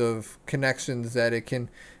kinds of connections that it can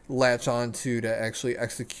latch onto to actually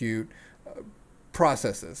execute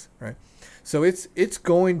processes, right? So it's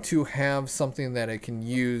going to have something that it can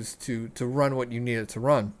use to run what you need it to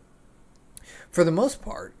run. For the most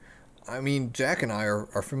part, I mean, Jack and I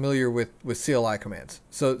are familiar with CLI commands.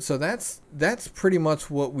 So that's pretty much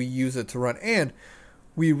what we use it to run. And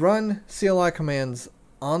we run CLI commands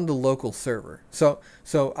on the local server. So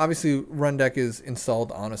obviously Rundeck is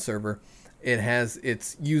installed on a server. It has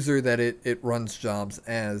its user that it runs jobs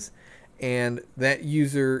as, and that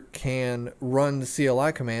user can run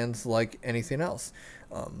CLI commands like anything else.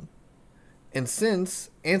 And since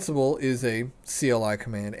Ansible is a CLI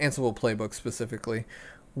command, Ansible playbook specifically,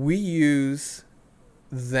 we use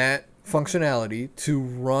that functionality to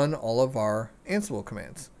run all of our Ansible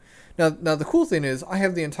commands. Now the cool thing is I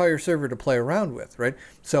have the entire server to play around with, right?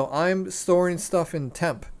 So I'm storing stuff in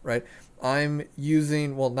temp, right? I'm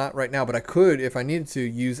using, well, not right now, but I could, if I needed to,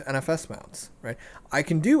 use NFS mounts, right? I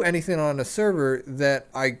can do anything on a server that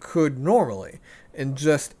I could normally and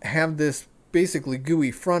just have this basically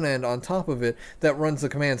GUI front end on top of it that runs the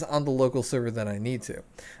commands on the local server that I need to.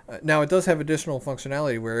 Now, it does have additional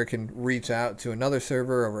functionality where it can reach out to another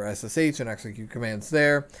server over SSH and execute commands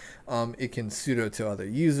there. It can sudo to other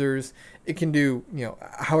users. It can do,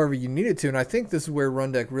 however you need it to. And I think this is where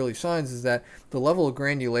Rundeck really shines, is that the level of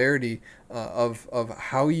granularity of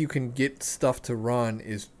how you can get stuff to run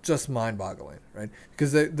is just mind-boggling, right?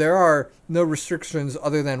 Because there are no restrictions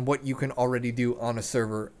other than what you can already do on a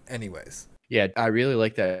server anyways. Yeah, I really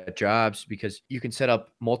like that jobs because you can set up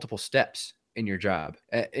multiple steps in your job,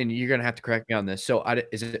 and you're gonna have to correct me on this. So,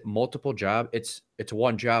 is it multiple job? It's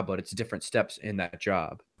one job, but it's different steps in that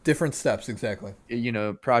job. Different steps, exactly.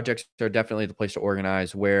 Projects are definitely the place to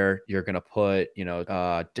organize where you're gonna put,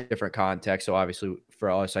 different context. So obviously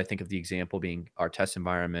for us, I think of the example being our test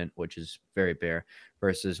environment, which is very bare,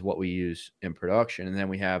 versus what we use in production, and then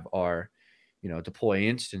we have our, deploy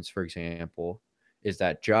instance, for example, is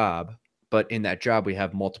that job. But in that job, we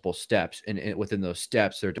have multiple steps, and within those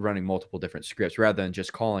steps, they're running multiple different scripts rather than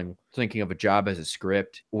just thinking of a job as a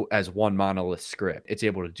script, as one monolith script. It's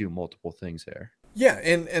able to do multiple things there. Yeah,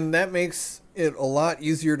 and that makes it a lot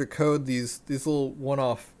easier to code these little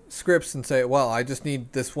one-off scripts and say, well, I just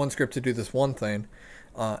need this one script to do this one thing,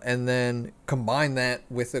 and then combine that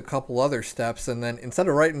with a couple other steps, and then instead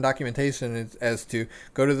of writing documentation as to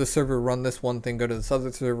go to the server, run this one thing, go to this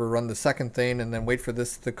other server, run the second thing, and then wait for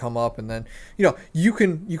this to come up, and then you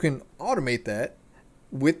can automate that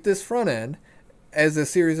with this front end as a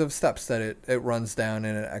series of steps that it runs down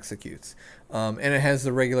and it executes, and it has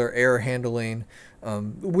the regular error handling,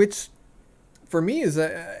 which for me is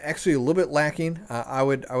actually a little bit lacking. I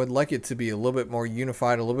would like it to be a little bit more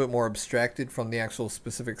unified, a little bit more abstracted from the actual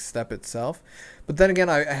specific step itself. But then again,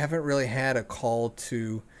 I haven't really had a call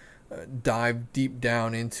to dive deep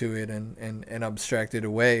down into it and abstract it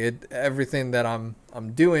away. Everything that I'm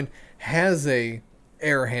doing has a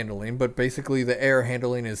error handling, but basically the error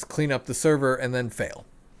handling is clean up the server and then fail.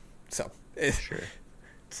 So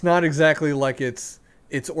it's not exactly like it's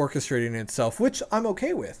orchestrating itself, which I'm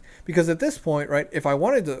okay with, because at this point, right, if I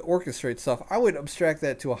wanted to orchestrate stuff, I would abstract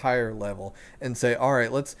that to a higher level and say, all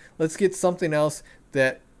right, let's get something else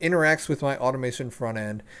that interacts with my automation front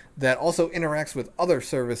end, that also interacts with other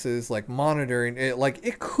services like monitoring.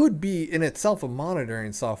 It could be in itself a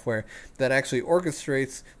monitoring software that actually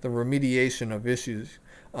orchestrates the remediation of issues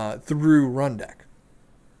through Rundeck.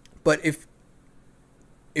 But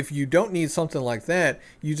if you don't need something like that,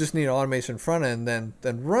 you just need an automation front end, then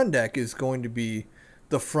Rundeck is going to be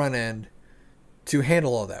the front end to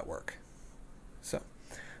handle all that work. So,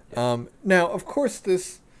 now, of course,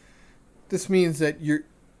 this means that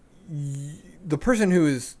the person who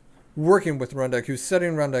is working with Rundeck, who's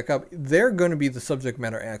setting Rundeck up, they're going to be the subject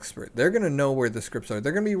matter expert. They're going to know where the scripts are.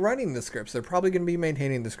 They're going to be writing the scripts. They're probably going to be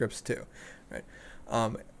maintaining the scripts too, right?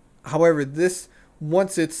 However,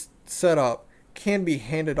 once it's set up, can be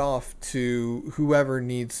handed off to whoever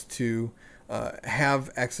needs to have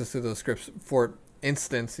access to those scripts. For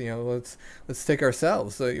instance, let's take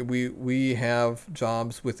ourselves. So we have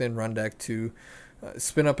jobs within Rundeck to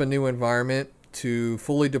spin up a new environment, to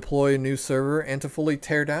fully deploy a new server, and to fully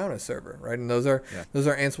tear down a server, right? And those are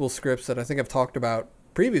Ansible scripts that I think I've talked about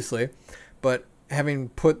previously. But having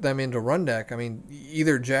put them into Rundeck, I mean,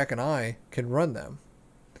 either Jack and I can run them,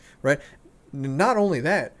 right? Not only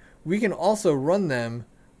that, we can also run them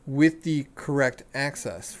with the correct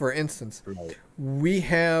access. For instance, Right. we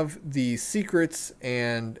have the secrets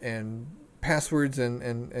and passwords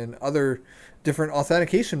and other different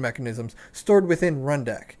authentication mechanisms stored within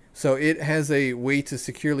Rundeck. So it has a way to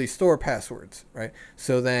securely store passwords, right?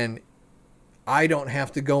 So then I don't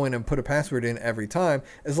have to go in and put a password in every time.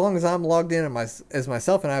 As long as I'm logged in as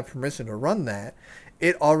myself and I have permission to run that,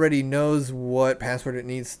 it already knows what password it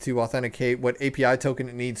needs to authenticate, what API token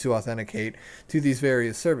it needs to authenticate to these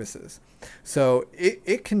various services. So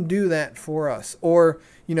it can do that for us. Or,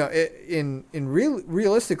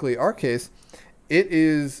 realistically, our case, it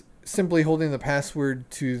is simply holding the password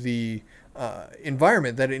to the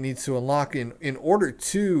environment that it needs to unlock in order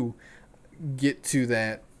to get to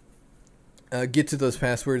that get to those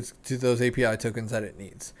passwords, to those API tokens that it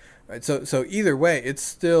needs, right? So either way, it's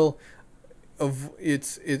still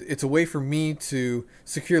it's a way for me to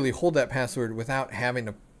securely hold that password without having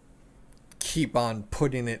to keep on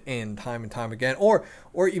putting it in time and time again, or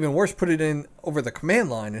even worse, put it in over the command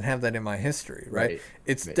line and have that in my history, right?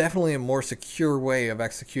 It's definitely a more secure way of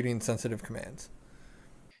executing sensitive commands.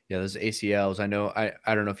 Yeah, those ACLs, I know,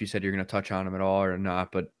 I don't know if you said you're going to touch on them at all or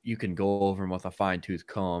not, but you can go over them with a fine tooth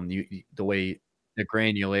comb. The way, the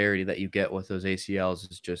granularity that you get with those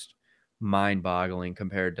ACLs is just mind boggling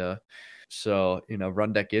compared to, so,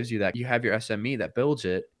 Rundeck gives you that. You have your SME that builds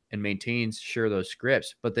it and maintains, sure, those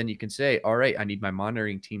scripts, but then you can say, all right, I need my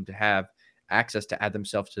monitoring team to have access to add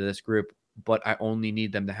themselves to this group, but I only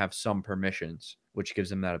need them to have some permissions, which gives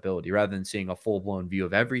them that ability. Rather than seeing a full blown view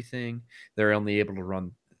of everything, they're only able to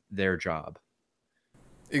run their job.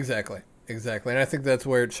 Exactly. And I think that's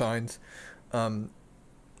where it shines.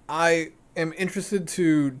 I am interested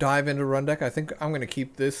to dive into Rundeck. I think I'm going to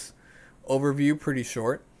keep this overview pretty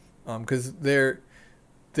short because there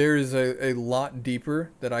is a lot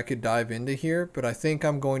deeper that I could dive into here, but I think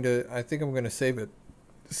I'm going to save it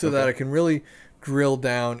so that I can really drill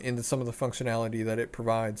down into some of the functionality that it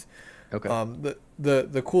provides. Okay.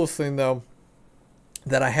 The coolest thing though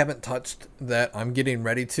that I haven't touched that I'm getting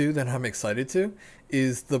ready to, that I'm excited to,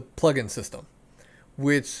 is the plugin system,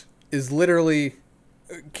 which is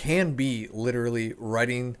can be literally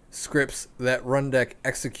writing scripts that Rundeck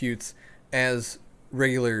executes as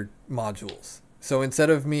regular modules. So instead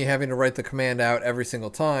of me having to write the command out every single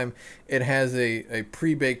time, it has a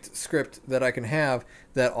pre-baked script that I can have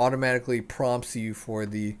that automatically prompts you for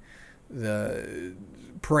the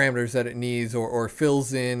parameters that it needs, or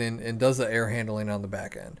fills in and does the error handling on the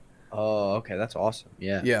back end. Oh, okay, that's awesome.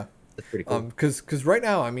 Yeah. Yeah. That's pretty cool. Because right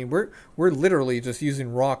now, I mean, we're literally just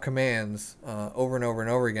using raw commands over and over and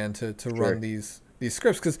over again to run these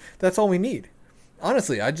scripts, because that's all we need.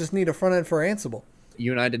 Honestly, I just need a front end for Ansible.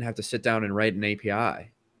 You and I didn't have to sit down and write an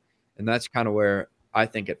API, and that's kind of where I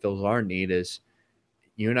think it fills our need. Is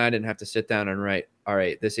you and I didn't have to sit down and write, all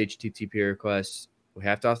right, this HTTP request, we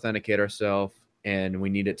have to authenticate ourselves, and we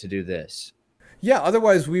need it to do this. Yeah,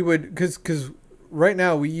 otherwise we would, because right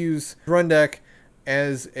now we use Rundeck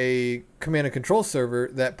as a command and control server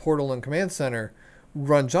that Portal and Command Center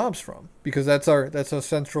run jobs from, because that's our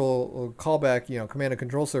central callback, command and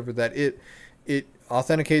control server that it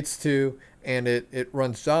authenticates to, and it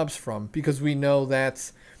runs jobs from, because we know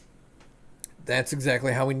that's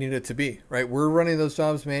exactly how we need it to be, right? We're running those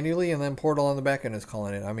jobs manually, and then Portal on the back end is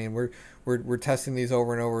calling it. I mean, we're testing these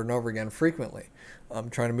over and over and over again frequently,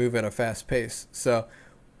 trying to move at a fast pace. So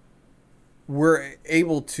we're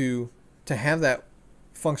able to have that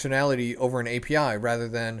functionality over an API rather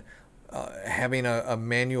than having a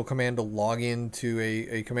manual command to log into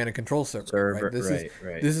a command and control server.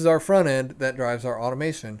 Right? This is our front end that drives our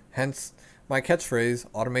automation. Hence my catchphrase,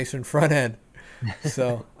 automation front end.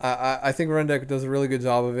 So I think Rundeck does a really good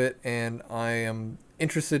job of it, and I am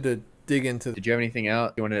interested to dig into. Did you have anything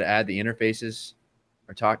else you wanted to add, the interfaces,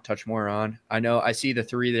 or touch more on? I know I see the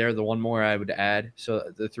 3 there. The one more I would add.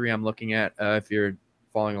 So the 3 I'm looking at, if you're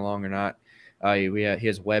following along or not, he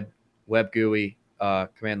has web GUI,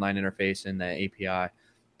 command line interface, and the API.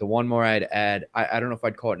 The one more I'd add, I don't know if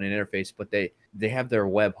I'd call it an interface, but they have their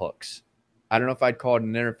web hooks. I don't know if I'd call it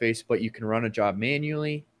an interface, but you can run a job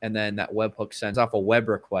manually, and then that webhook sends off a web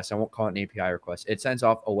request. I won't call it an API request. It sends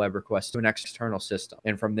off a web request to an external system,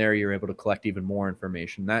 and from there you're able to collect even more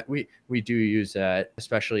information. That we do use that,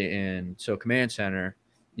 especially in Command Center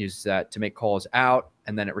uses that to make calls out,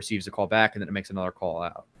 and then it receives a call back, and then it makes another call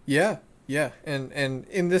out. Yeah, and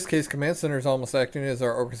in this case, Command Center is almost acting as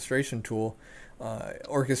our orchestration tool.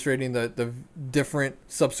 orchestrating the different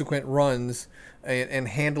subsequent runs and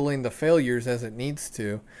handling the failures as it needs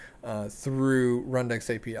to through Rundeck's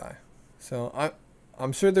API. So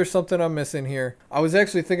I'm sure there's something I'm missing here. I was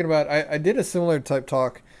actually thinking about, I did a similar type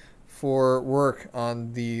talk for work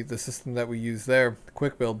on the system that we use there,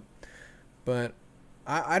 Quick Build, but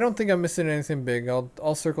I don't think I'm missing anything big.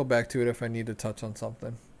 I'll circle back to it if I need to touch on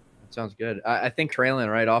something. Sounds good. I think trailing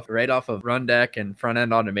right off of Rundeck and front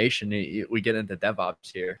end automation, we get into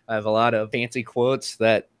DevOps here. I have a lot of fancy quotes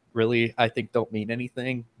that really I think don't mean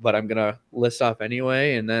anything, but I'm gonna list off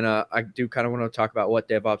anyway. And then I do kind of want to talk about what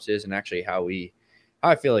DevOps is and actually how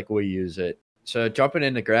I feel like we use it. So jumping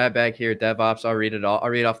into grab bag here, DevOps, I'll read it all. I'll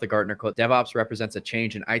read off the Gartner quote. DevOps represents a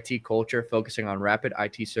change in IT culture, focusing on rapid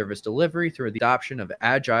IT service delivery through the adoption of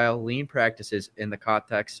agile, lean practices in the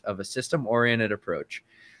context of a system-oriented approach.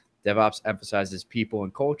 DevOps emphasizes people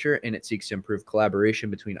and culture, and it seeks to improve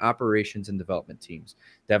collaboration between operations and development teams.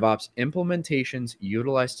 DevOps implementations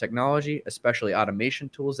utilize technology, especially automation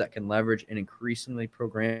tools that can leverage an increasingly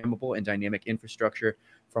programmable and dynamic infrastructure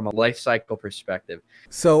from a lifecycle perspective.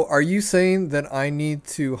 So are you saying that I need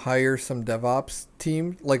to hire some DevOps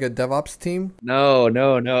team, like a DevOps team? No.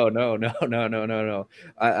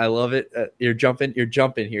 I love it. You're jumping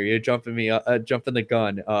here. You're jumping me, jumping the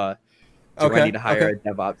gun. Do I need to hire a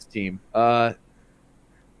DevOps team?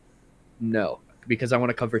 No, because I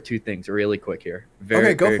want to cover two things really quick here.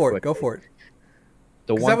 Go for it.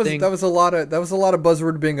 The one thing that was a lot of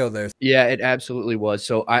buzzword bingo there. Yeah, it absolutely was.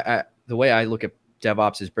 So I the way I look at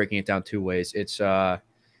DevOps is breaking it down two ways. It's gonna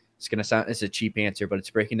sound, it's a cheap answer, but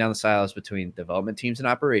it's breaking down the silos between development teams and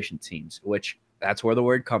operation teams, which that's where the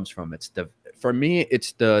word comes from. For me,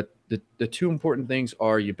 it's the two important things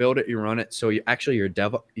are you build it, you run it. So your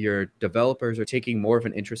developers are taking more of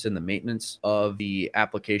an interest in the maintenance of the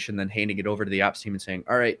application than handing it over to the ops team and saying,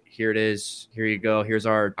 all right, here it is. Here you go. Here's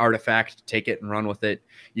our artifact. Take it and run with it.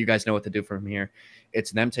 You guys know what to do from here.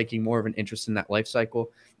 It's them taking more of an interest in that life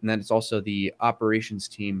cycle. And then it's also the operations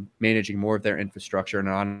team managing more of their infrastructure in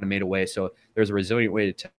an automated way. So there's a resilient way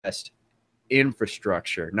to test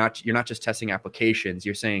infrastructure. You're not just testing applications.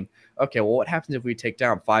 You're saying, okay, well, what happens if we take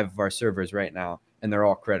down 5 of our servers right now and they're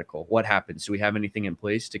all critical? What happens? Do we have anything in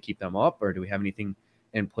place to keep them up, or do we have anything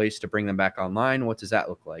in place to bring them back online? What does that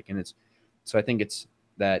look like? And I think it's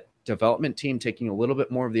that development team taking a little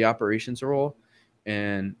bit more of the operations role,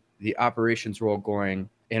 and the operations role going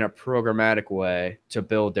in a programmatic way to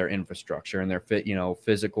build their infrastructure and their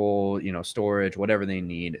physical, storage, whatever they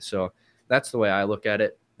need. So that's the way I look at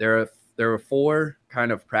it. There are 4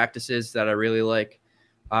 kind of practices that I really like.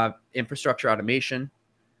 Infrastructure automation,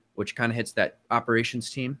 which kind of hits that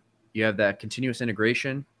operations team. You have that continuous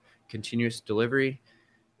integration, continuous delivery,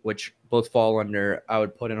 which both fall under, I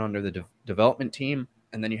would put it under the development team.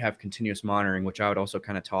 And then you have continuous monitoring, which I would also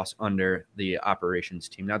kind of toss under the operations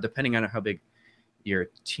team. Now, depending on how big your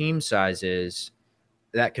team size is,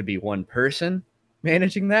 that could be one person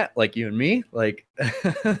managing that, like you and me, like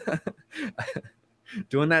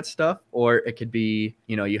doing that stuff. Or it could be,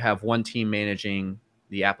 you have one team managing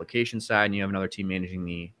the application side and you have another team managing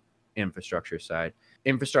the infrastructure side.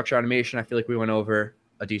 Infrastructure automation, I feel like we went over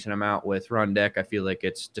a decent amount with Rundeck. I feel like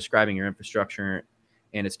it's describing your infrastructure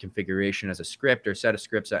and its configuration as a script or set of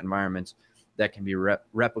scripts at environments that can be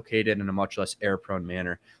replicated in a much less error-prone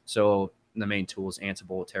manner. So the main tools,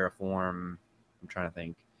 Ansible, Terraform, I'm trying to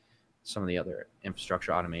think some of the other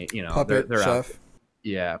infrastructure automate, Puppet, they're Chef. Out.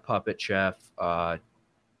 Yeah, Puppet, Chef. A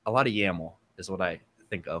lot of YAML is what I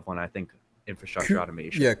think of when I think infrastructure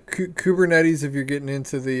automation. Yeah, Kubernetes if you're getting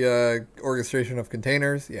into the orchestration of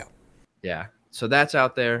containers. Yeah. So that's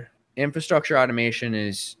out there. Infrastructure automation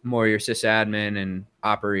is more your sysadmin and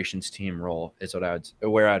operations team role is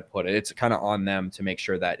where I'd put it. It's kind of on them to make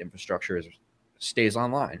sure that infrastructure stays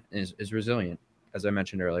online, is resilient, as I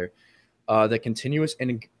mentioned earlier. The continuous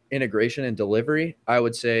integration and delivery, I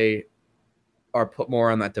would say, are put more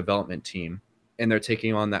on that development team, and they're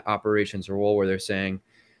taking on that operations role where they're saying,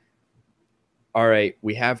 all right,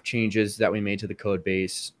 we have changes that we made to the code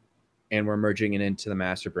base and we're merging it into the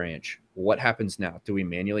master branch. What happens now? Do we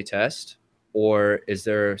manually test, or is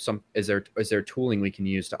there tooling we can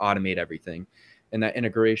use to automate everything? And that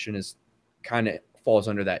integration is kind of falls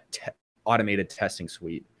under that automated testing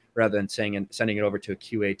suite, rather than sending it over to a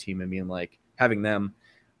QA team and being like, having them,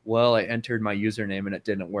 well, I entered my username and it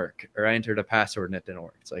didn't work, or I entered a password and it didn't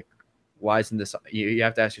work. It's like, why isn't this? You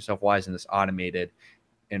have to ask yourself, why isn't this automated?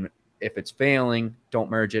 And if it's failing, don't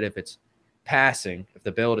merge it. If it's passing, if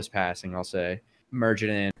the build is passing, I'll say merge it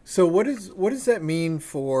in. So what does that mean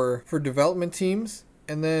for development teams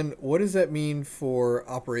And then what does that mean for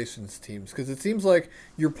operations teams? Because it seems like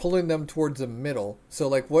you're pulling them towards the middle. So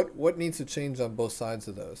like what needs to change on both sides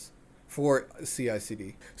of those for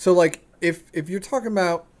CI/CD? So like if you're talking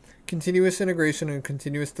about continuous integration and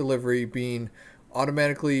continuous delivery being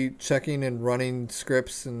automatically checking and running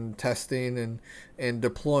scripts and testing and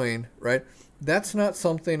deploying, right? That's not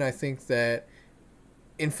something I think that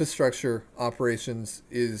infrastructure operations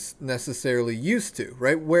is necessarily used to,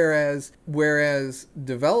 right? Whereas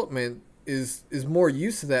development is more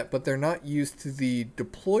used to that, but they're not used to the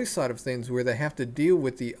deploy side of things where they have to deal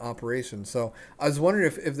with the operation. So I was wondering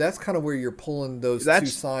if that's kind of where you're pulling those two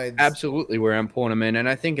sides. Absolutely where I'm pulling them in. And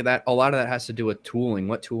I think that a lot of that has to do with tooling.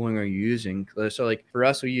 What tooling are you using? So like for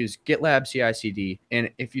us, we use GitLab CI/CD. And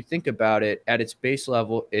if you think about it, at its base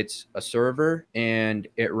level, it's a server and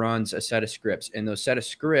it runs a set of scripts. And those set of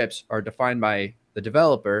scripts are defined by the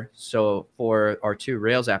developer. So for our 2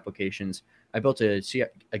 Rails applications, I built a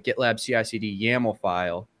GitLab CI/CD YAML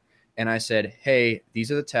file, and I said, "Hey,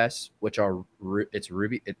 these are the tests, which are it's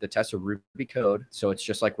Ruby. The tests are Ruby code, so it's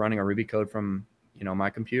just like running a Ruby code from my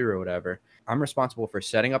computer or whatever. I'm responsible for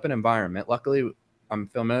setting up an environment. Luckily, I'm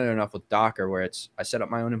familiar enough with Docker where I set up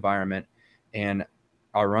my own environment, and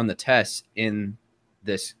I'll run the tests in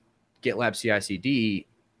this GitLab CI/CD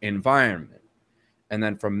environment, and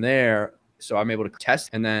then from there." So I'm able to test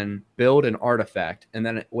and then build an artifact. And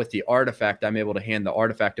then with the artifact, I'm able to hand the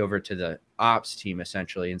artifact over to the ops team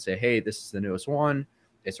essentially and say, hey, this is the newest one.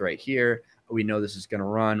 It's right here. We know this is going to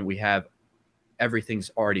run. We have everything's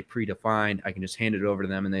already predefined. I can just hand it over to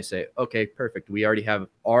them and they say, okay, perfect. We already have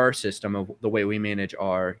our system of the way we manage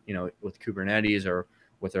our, with Kubernetes or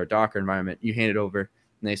with our Docker environment. You hand it over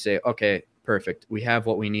and they say, okay, perfect. We have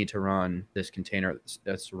what we need to run this container.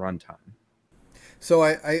 That's runtime. So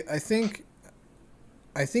I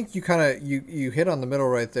think you kind of you hit on the middle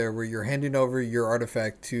right there where you're handing over your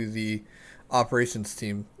artifact to the operations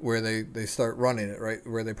team where they start running it, right?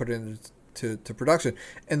 Where they put it into production.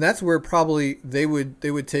 And that's where probably they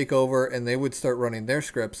would take over and they would start running their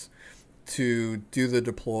scripts to do the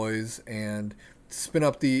deploys and spin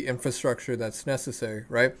up the infrastructure that's necessary,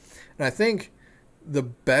 right? And I think the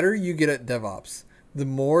better you get at DevOps, the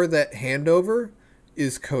more that handover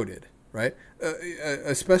is coded, right?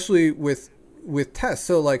 Especially with tests.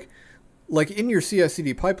 So like in your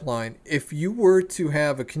CI/CD pipeline, if you were to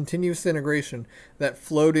have a continuous integration that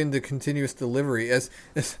flowed into continuous delivery, it's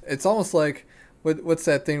almost like what's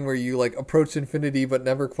that thing where you like approach infinity but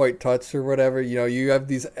never quite touch or whatever. You have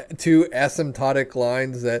these 2 asymptotic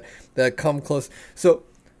lines that come close. So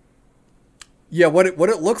yeah, what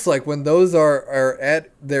it looks like when those are at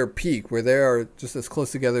their peak, where they are just as close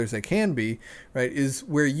together as they can be, right, is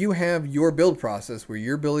where you have your build process, where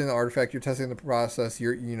you're building the artifact, you're testing the process,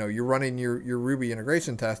 you're running your Ruby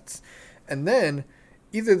integration tests, and then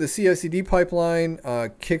either the CI/CD pipeline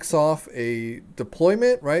kicks off a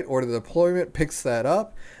deployment, right, or the deployment picks that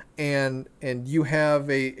up, and you have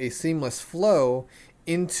a seamless flow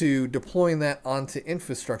into deploying that onto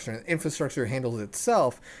infrastructure. And infrastructure handles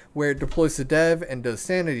itself, where it deploys to dev and does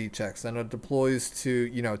sanity checks, and it deploys to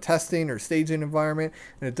testing or staging environment,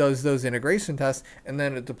 and it does those integration tests, and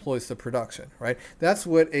then it deploys to production, right? That's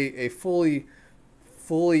what a fully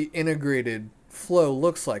integrated flow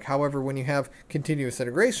looks like. However, when you have continuous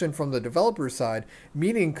integration from the developer side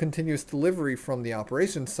meeting continuous delivery from the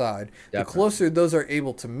operations side, the closer those are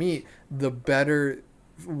able to meet, the better,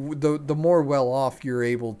 the more well off you're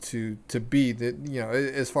able to be,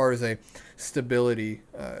 as far as a stability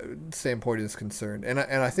standpoint is concerned. And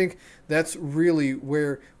I think that's really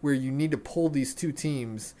where you need to pull these 2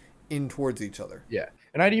 teams in towards each other. Yeah,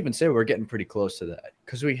 and I'd even say we're getting pretty close to that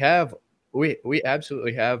because we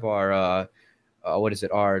absolutely have our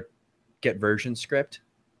our get version script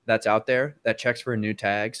that's out there that checks for new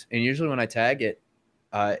tags. And usually when I tag it,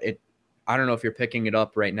 I don't know if you're picking it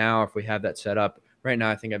up right now, if we have that set up. Right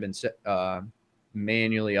now, I think I've been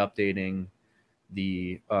manually updating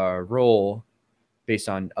the role based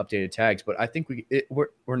on updated tags. But I think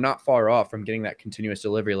we're not far off from getting that continuous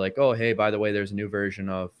delivery. Like, oh, hey, by the way, there's a new version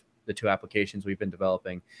of the 2 applications we've been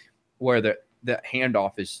developing, where the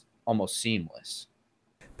handoff is almost seamless.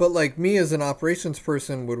 But like me as an operations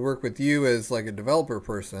person would work with you as like a developer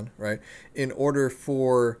person, right? In order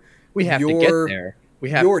for we have to get there. We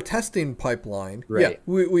have your testing pipeline. Right.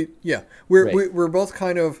 Yeah. We're both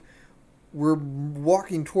kind of, we're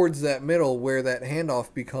walking towards that middle where that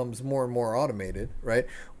handoff becomes more and more automated, right?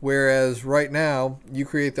 Whereas right now you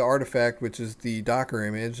create the artifact, which is the Docker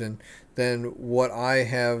image, and then what I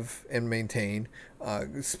have and maintain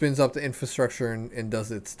spins up the infrastructure and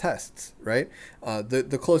does its tests, right?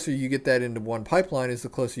 The closer you get that into one pipeline is the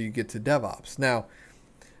closer you get to DevOps. Now,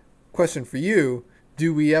 question for you: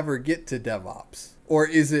 do we ever get to DevOps, or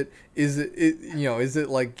is it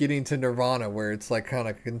like getting to Nirvana where it's like kind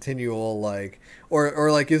of continual, like,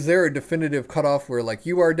 or like is there a definitive cutoff where like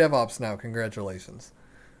you are DevOps now? Congratulations.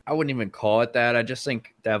 I wouldn't even call it that. I just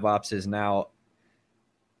think DevOps is now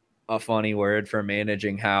a funny word for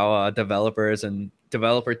managing how developers and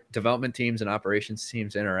development teams and operations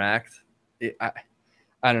teams interact.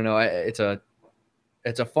 I don't know. It's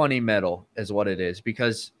a funny metal is what it is,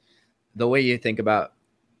 because the way you think about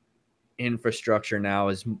infrastructure now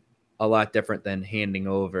is a lot different than handing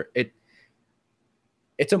over it.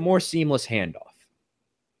 It's a more seamless handoff,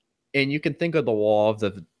 and you can think of the wall of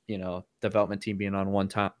the development team being on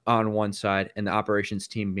one side and the operations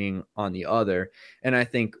team being on the other. And I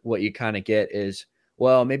think what you kind of get is,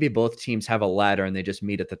 well, maybe both teams have a ladder and they just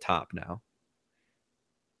meet at the top now.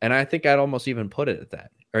 And I think I'd almost even put it at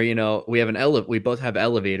that. Or, we have we both have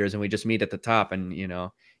elevators and we just meet at the top, and,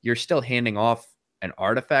 you're still handing off an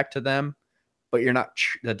artifact to them, but you're not,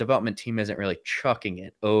 the development team isn't really chucking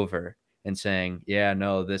it over and saying, yeah,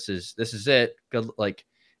 no, this is it. Good. Like,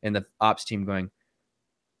 and the ops team going,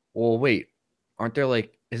 well, wait,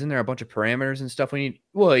 isn't there a bunch of parameters and stuff we need?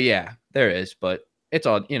 Well, yeah, there is, but it's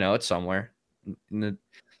all, it's somewhere.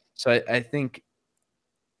 So I think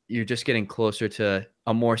you're just getting closer to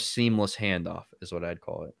a more seamless handoff is what I'd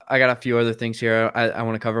call it. I got a few other things here I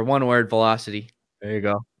want to cover. One word: velocity. There you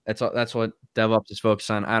go. That's what DevOps is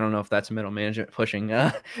focused on. I don't know if that's middle management pushing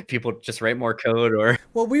people just write more code or.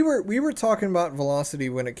 Well, we were talking about velocity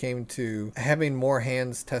when it came to having more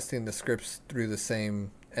hands testing the scripts through the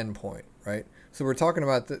same endpoint, right? So we're talking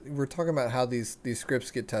about how these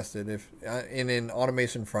scripts get tested if in an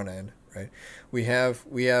automation front end, right? We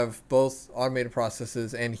have both automated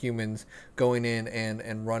processes and humans going in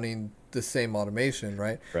and running the same automation,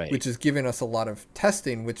 right? Right. Which is giving us a lot of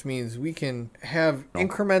testing, which means we can have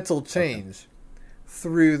incremental change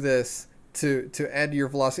through this to add to your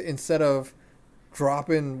velocity instead of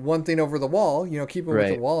dropping one thing over the wall. Keeping with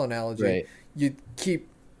the wall analogy, right. You keep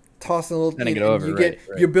tossing a little thing, and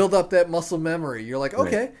you build up that muscle memory. You're like,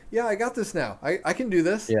 okay, yeah, I got this now. I can do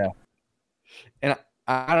this. Yeah. And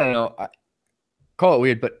I don't know, I call it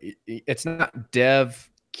weird, but it's not dev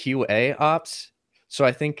QA ops. So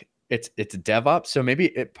I think it's DevOps. So maybe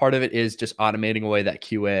part of it is just automating away that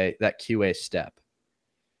QA step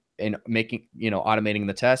and making, automating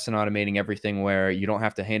the tests and automating everything where you don't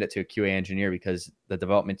have to hand it to a QA engineer because the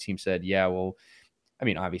development team said, yeah, well, I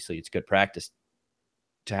mean, obviously it's good practice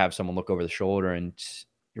to have someone look over the shoulder and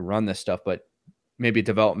you run this stuff, but maybe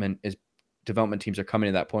development teams are coming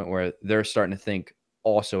to that point where they're starting to think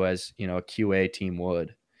also as, a QA team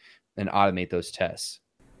would, and automate those tests.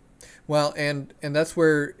 Well, and that's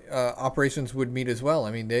where operations would meet as well.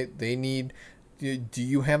 I mean, they need. Do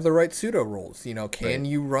you have the right pseudo roles? Can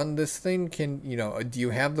you run this thing? Do you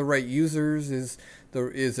have the right users? Is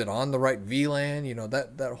it on the right VLAN?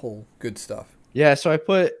 That whole good stuff. Yeah. So I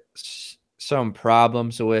put some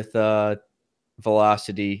problems with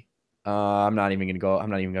velocity. I'm not even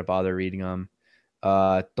gonna bother reading them.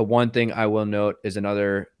 The one thing I will note is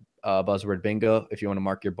another buzzword bingo. If you want to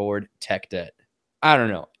mark your board, tech debt. I don't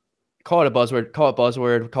know. Call it a buzzword, call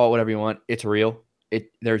it whatever you want. It's real.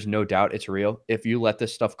 There's no doubt it's real. If you let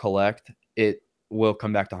this stuff collect, it will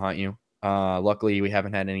come back to haunt you. Luckily, we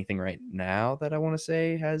haven't had anything right now that I want to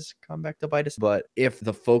say has come back to bite us. But if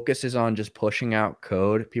the focus is on just pushing out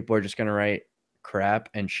code, people are just going to write crap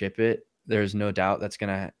and ship it. There's no doubt that's going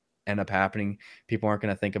to end up happening. People aren't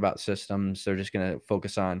going to think about systems. They're just going to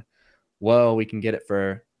focus on, well, we can get it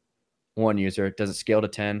for one user. Does it scale to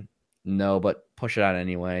 10? No, but push it out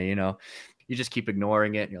anyway. You just keep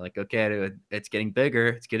ignoring it and you're like, okay, it's getting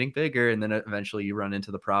bigger. And then eventually you run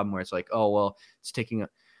into the problem where it's like, oh, well,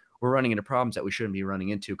 we're running into problems that we shouldn't be running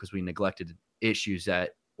into because we neglected issues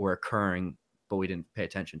that were occurring, but we didn't pay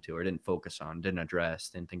attention to or didn't focus on, didn't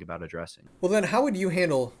think about addressing. Well, then how would you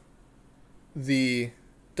handle the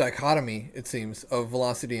dichotomy, it seems, of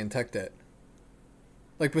velocity and tech debt?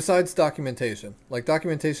 Like, besides documentation. Like,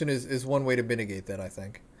 documentation is one way to mitigate that, I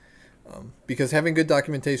think. Because having good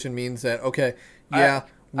documentation means that, okay, yeah.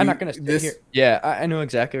 I'm not going to sit here. Yeah, I know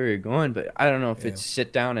exactly where you're going, but I don't know if it's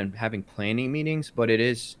sit down and having planning meetings, but it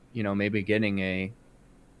is, maybe getting a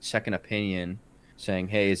second opinion saying,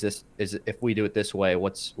 hey, if we do it this way,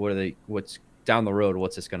 what's down the road,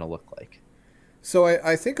 what's this going to look like? So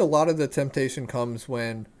I think a lot of the temptation comes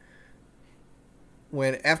when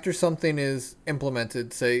after something is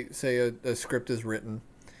implemented, say a script is written,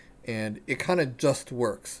 and it kind of just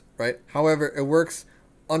works, right? However, it works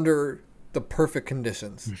under the perfect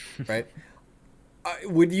conditions, right?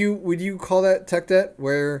 Would you call that tech debt,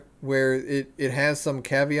 where where it has some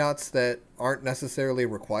caveats that aren't necessarily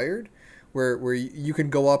required, where you can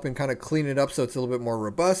go up and kind of clean it up so it's a little bit more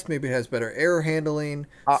robust. Maybe it has better error handling,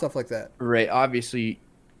 stuff like that. Right. Obviously,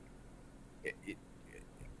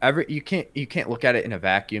 you can't look at it in a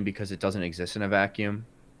vacuum because it doesn't exist in a vacuum.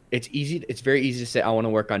 It's very easy to say I want to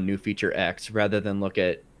work on new feature X rather than look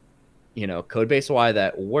at, code base Y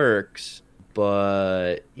that works,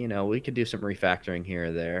 but we could do some refactoring here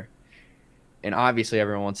or there. And obviously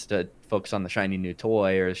everyone wants to focus on the shiny new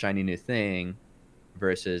toy or the shiny new thing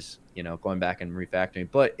versus, going back and refactoring.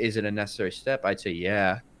 But is it a necessary step? I'd say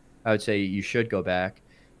yeah. I would say you should go back.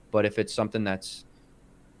 But if it's something that's,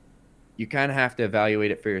 you kind of have to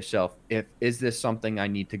evaluate it for yourself. Is this something I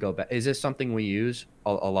need to go back? Is this something we use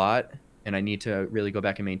a lot and I need to really go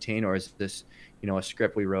back and maintain? Or is this, a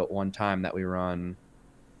script we wrote one time that we run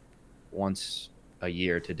once a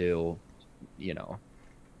year to do,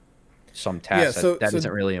 some task that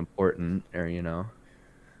isn't really important, or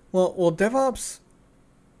Well, DevOps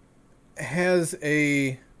has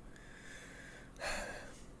a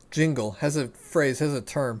jingle, has a phrase, has a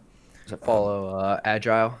term. Does it follow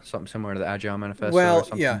Agile, something similar to the Agile manifesto? Well, or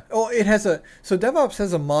something? yeah. Oh, so DevOps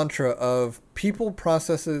has a mantra of people,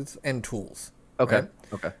 processes, and tools. Okay. Right?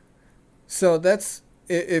 Okay. So that's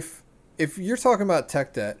if you're talking about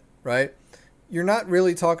tech debt, right? You're not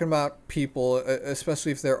really talking about people,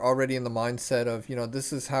 especially if they're already in the mindset of,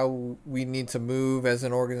 this is how we need to move as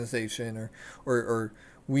an organization, or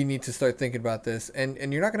we need to start thinking about this. And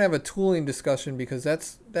you're not going to have a tooling discussion because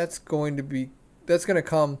that's going to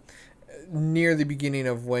come near the beginning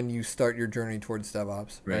of when you start your journey towards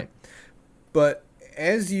DevOps, right? But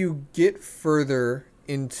as you get further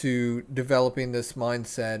into developing this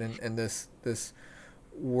mindset and this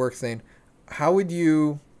work thing, how would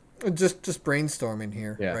you just brainstorming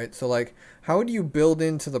here, right? So like, how would you build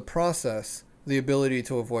into the process the ability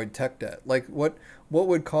to avoid tech debt? Like what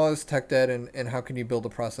would cause tech debt, and how can you build a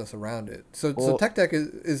process around it? So tech debt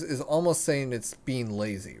is almost saying it's being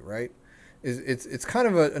lazy, right? It's kind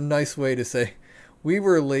of a nice way to say we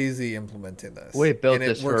were lazy implementing this. We built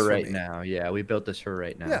this for right now. Yeah, we built this for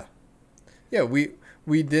right now. Yeah,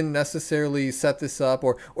 we didn't necessarily set this up,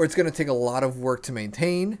 or it's going to take a lot of work to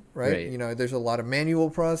maintain, right? There's a lot of manual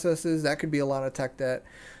processes. That could be a lot of tech debt.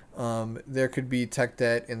 There could be tech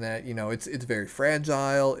debt in that, it's very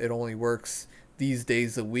fragile. It only works these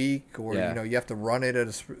days a week, or, you have to run it at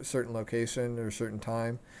a certain location or a certain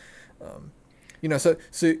time. So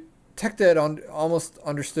tech debt almost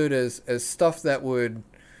understood as stuff that would,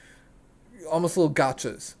 almost little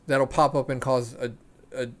gotchas that'll pop up and cause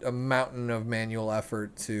a mountain of manual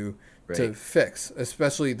effort to fix,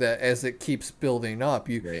 especially that as it keeps building up,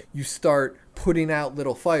 you start putting out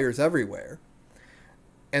little fires everywhere,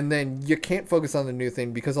 and then you can't focus on the new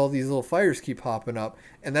thing because all these little fires keep popping up,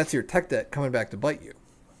 and that's your tech debt coming back to bite you.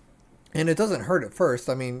 And it doesn't hurt at first.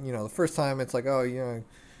 I mean, the first time it's like,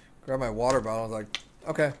 grab my water bottle. I was like,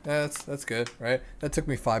 okay, that's good, right? That took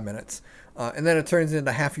me 5 minutes. And then it turns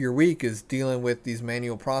into half of your week is dealing with these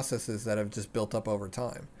manual processes that have just built up over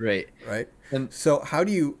time. Right. And so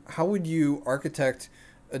how would you architect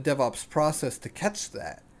a DevOps process to catch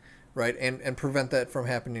that, right? And prevent that from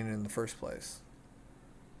happening in the first place?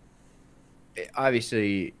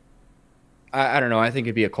 Obviously, I don't know. I think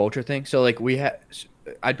it'd be a culture thing. So like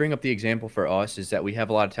I'd bring up the example for us is that we have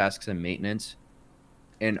a lot of tasks in maintenance,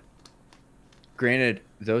 and granted,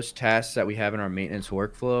 those tasks that we have in our maintenance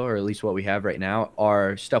workflow, or at least what we have right now,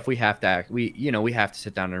 are stuff we have to we have to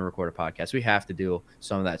sit down and record a podcast. We have to do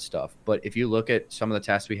some of that stuff. But if you look at some of the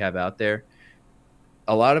tasks we have out there,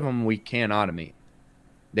 a lot of them we can automate.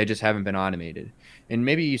 They just haven't been automated. And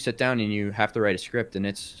maybe you sit down and you have to write a script, and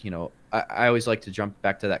it's, I always like to jump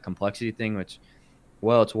back to that complexity thing, which,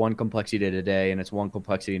 well, it's one complexity today and it's one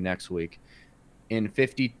complexity next week. In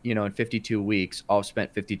 52 weeks, I've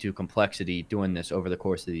spent 52 complexity doing this over the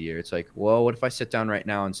course of the year. It's like, well, what if I sit down right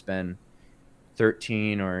now and spend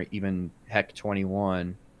 13 or even heck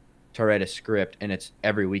 21 to write a script, and it's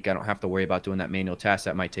every week? I don't have to worry about doing that manual task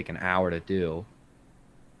that might take an hour to do.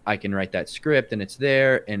 I can write that script and it's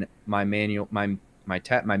there, and my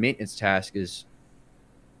maintenance task is,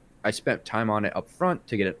 I spent time on it up front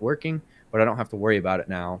to get it working, but I don't have to worry about it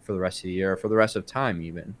now for the rest of the year or for the rest of time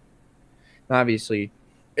even. Obviously,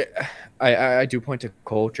 I do point to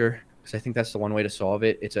culture because I think that's the one way to solve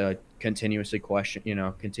it. It's a continuously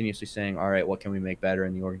continuously saying, all right, what can we make better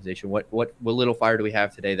in the organization? What little fire do we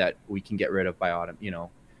have today that we can get rid of by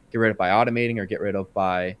automating, or get rid of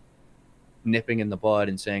by nipping in the bud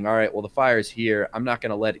and saying, all right, well, the fire's here. I'm not going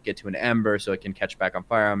to let it get to an ember so it can catch back on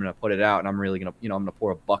fire. I'm going to put it out, and I'm really going to, I'm going to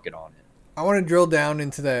pour a bucket on it. I want to drill down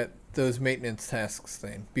into that those maintenance tasks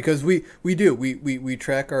thing, because we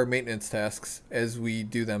track our maintenance tasks as we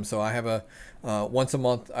do them. So I have a once a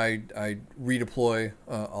month I redeploy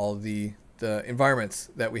all the environments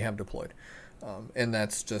that we have deployed, and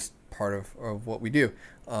that's just part of what we do.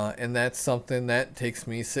 And that's something that takes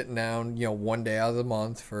me sitting down, one day out of the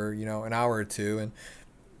month for, an hour or two, and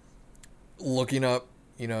looking up,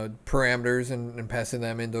 parameters and passing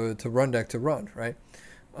them into Rundeck to run, right?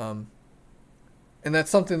 And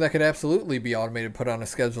that's something that could absolutely be automated, put on a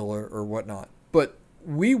schedule or whatnot. But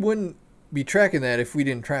we wouldn't be tracking that if we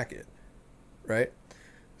didn't track it, right?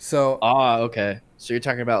 So okay. So you're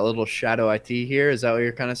talking about a little shadow IT here? Is that what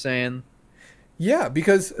you're kind of saying? yeah,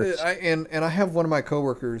 because I have one of my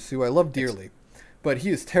coworkers who I love dearly, but he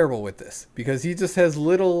is terrible with this because he just has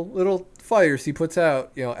little fires he puts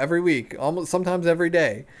out, every week, almost sometimes every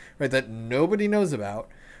day, right? That nobody knows about,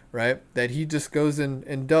 right? That he just goes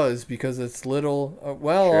and does because it's little.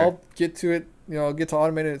 Sure. I'll get to it, I'll get to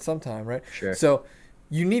automate it at some time, right? Sure. So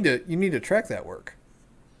you need to track that work,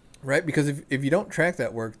 right? Because if you don't track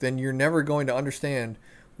that work, then you're never going to understand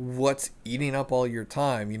what's eating up all your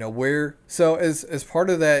time, where. So as part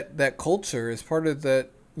of that culture, as part of that,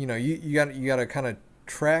 you got to kind of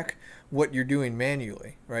track what you're doing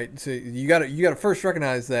manually, right? So you got to first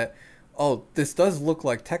recognize that, oh, this does look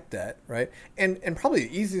like tech debt, right? And probably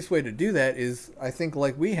the easiest way to do that is, I think,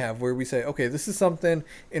 like we have, where we say, okay, this is something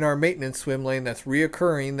in our maintenance swim lane that's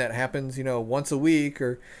reoccurring, that happens, once a week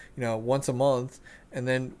or, once a month. And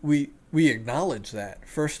then we acknowledge that.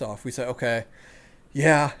 First off, we say, okay,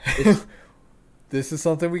 yeah, this is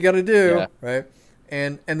something we got to do, yeah. Right?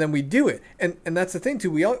 And then we do it. And that's the thing, too.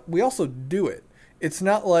 We also do it. It's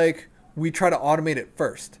not like we try to automate it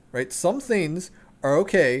first, right? Some things are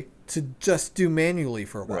okay to just do manually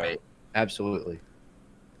for a while. Right. Absolutely.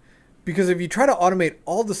 Because if you try to automate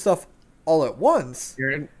all the stuff all at once,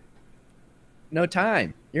 no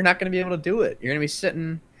time. You're not going to be able to do it. You're going to be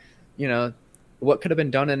sitting, what could have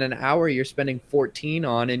been done in an hour, you're spending 14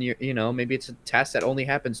 on, and maybe it's a task that only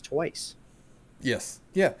happens twice. Yes.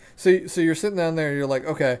 Yeah. So you're sitting down there and you're like,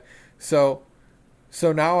 okay, so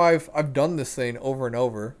now I've done this thing over and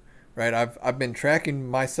over, right? I've been tracking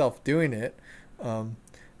myself doing it.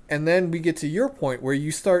 And then we get to your point where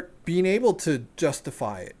you start being able to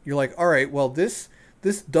justify it. You're like, all right, well, this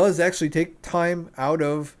does actually take time out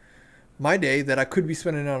of my day that I could be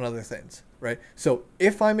spending on other things, right? So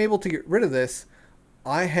if I'm able to get rid of this,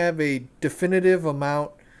 I have a definitive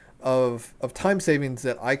amount of time savings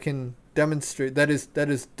that I can demonstrate that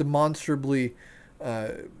is demonstrably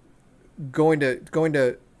going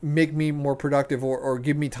to make me more productive or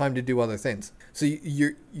give me time to do other things. So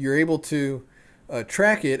you're able to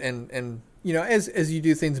track it, and as you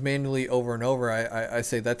do things manually over and over, I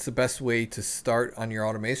say that's the best way to start on your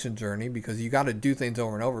automation journey, because you got to do things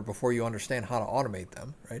over and over before you understand how to automate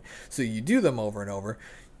them, right? So you do them over and over.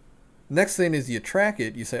 Next thing is you track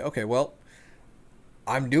it. You say, okay, well,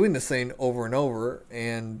 I'm doing this thing over and over,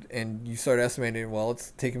 and you start estimating, well,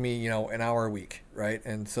 it's taking me, an hour a week, right?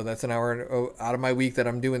 And so that's an hour out of my week that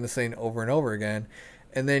I'm doing this thing over and over again.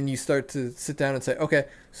 And then you start to sit down and say, okay,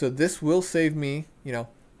 so this will save me,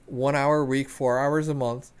 1 hour a week, 4 hours a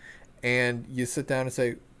month. And you sit down and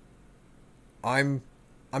say, I'm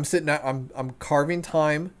carving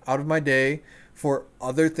time out of my day for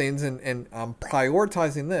other things, and I'm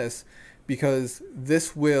prioritizing this because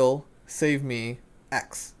this will save me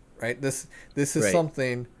X, right? This is right.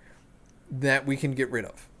 Something that we can get rid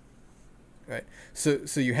of, right? So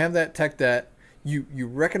you have that tech debt. You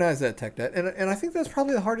recognize that tech debt, and I think that's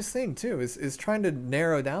probably the hardest thing too, is trying to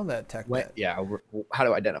narrow down that tech debt. Yeah, how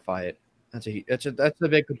to identify it? That's a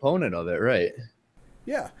big component of it, right?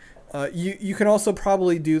 Yeah, you can also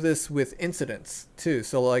probably do this with incidents too.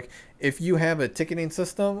 So like if you have a ticketing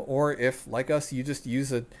system, or if like us you just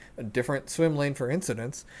use a different swim lane for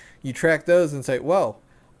incidents, you track those and say, well,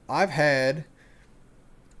 I've had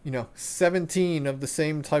 17 of the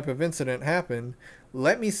same type of incident happen.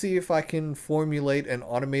 Let me see if I can formulate an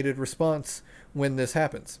automated response when this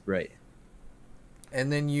happens. Right.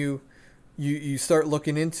 And then you start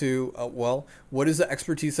looking into, well, what is the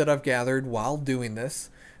expertise that I've gathered while doing this,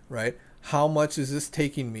 right? How much is this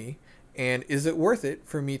taking me? And is it worth it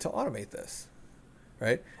for me to automate this,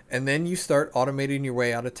 right? And then you start automating your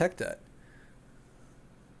way out of tech debt.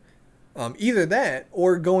 Either that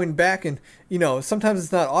or going back and, sometimes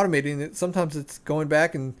it's not automating it. Sometimes it's going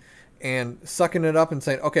back and sucking it up and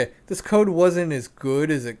saying, okay, this code wasn't as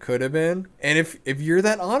good as it could have been. And if you're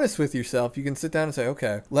that honest with yourself, you can sit down and say,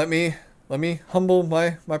 okay, let me humble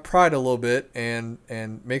my pride a little bit and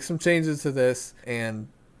make some changes to this and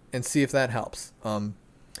see if that helps.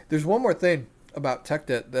 There's one more thing about tech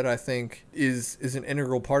debt that I think is an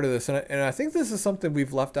integral part of this, and I think this is something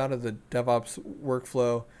we've left out of the DevOps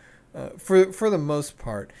workflow for the most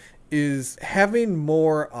part, is having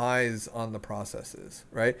more eyes on the processes,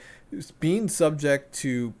 right? It's being subject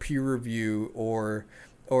to peer review or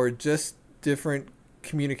just different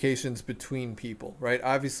communications between people, right?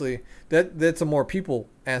 Obviously, that's a more people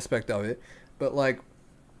aspect of it, but like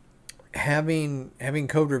having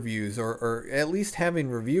code reviews or at least having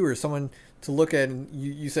reviewers, someone to look at, and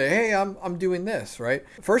you say, hey, I'm doing this, right?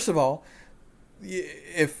 First of all,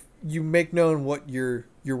 if you make known what your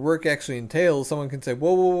work actually entails, someone can say,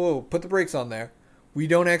 whoa, put the brakes on there. We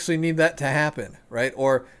don't actually need that to happen, right?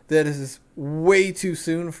 Or that is way too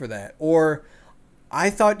soon for that. Or I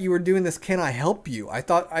thought you were doing this. Can I help you? I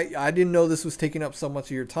didn't know this was taking up so much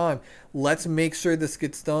of your time. Let's make sure this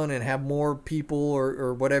gets done and have more people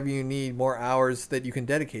or whatever you need, more hours that you can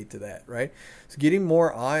dedicate to that, right? So getting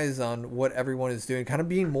more eyes on what everyone is doing, kind of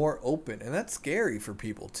being more open. And that's scary for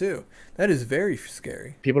people too. That is very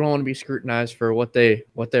scary. People don't want to be scrutinized for what they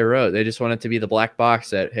wrote. They just want it to be the black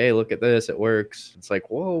box that, hey, look at this, it works. It's like,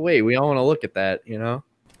 whoa, wait, we all want to look at that, you know?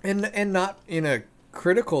 And not in a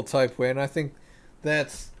critical type way. And I think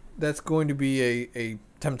that's going to be a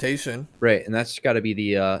temptation, right? And that's got to be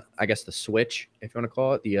the I guess the switch, if you want to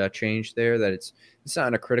call it, the change there, that it's not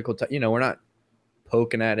in a critical we're not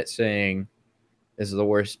poking at it saying this is the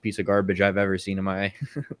worst piece of garbage I've ever seen in my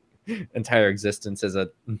entire existence as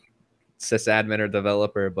a sysadmin or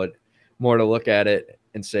developer, but more to look at it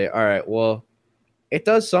and say, all right, well, it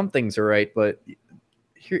does some things right, but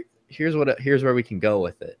here's where we can go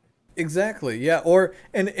with it. Exactly. Yeah. Or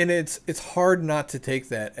and it's hard not to take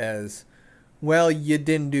that as, well, you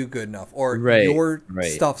didn't do good enough, or your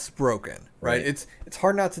stuff's broken. Right? It's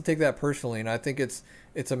hard not to take that personally, and I think it's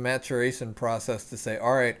a maturation process to say,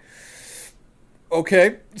 all right,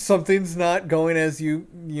 okay, something's not going as you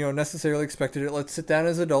necessarily expected it. Let's sit down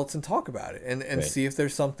as adults and talk about it, and see if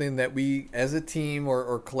there's something that we as a team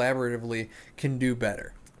or collaboratively can do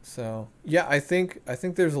better. So yeah, I think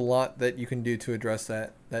there's a lot that you can do to address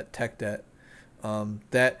that tech debt.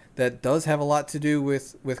 That does have a lot to do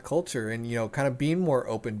with culture and kind of being more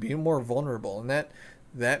open, being more vulnerable, and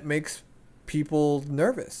that makes people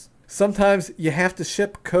nervous. Sometimes you have to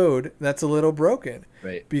ship code that's a little broken,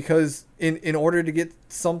 right? Because in order to get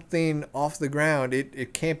something off the ground,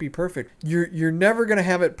 it can't be perfect. You're never gonna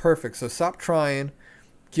have it perfect. So stop trying,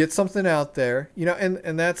 get something out there,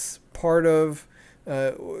 and that's part of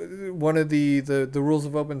one of the rules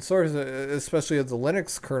of open source, especially of the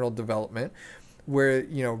Linux kernel development, where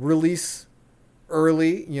release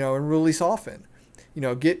early, and release often,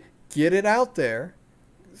 get it out there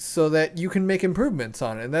so that you can make improvements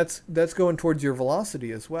on it, and that's going towards your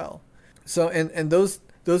velocity as well. So and those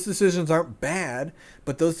decisions aren't bad,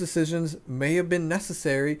 but those decisions may have been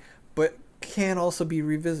necessary, but can also be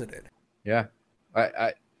revisited. Yeah,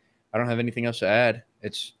 I don't have anything else to add.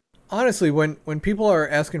 It's honestly, when people are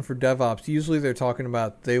asking for DevOps, usually they're talking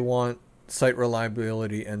about they want site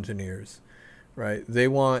reliability engineers, right? They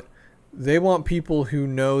want people who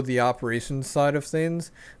know the operations side of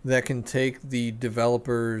things that can take the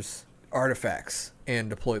developers' artifacts and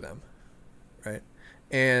deploy them, right?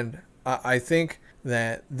 And I think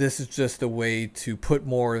that this is just a way to put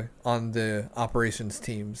more on the operations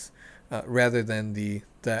teams rather than the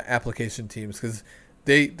application teams, because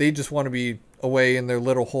they just want to be away in their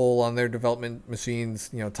little hole on their development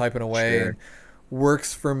machines, typing away. Sure. And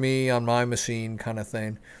works for me on my machine kind of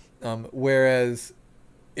thing. Whereas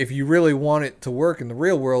if you really want it to work in the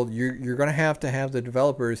real world, you're going to have the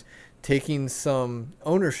developers taking some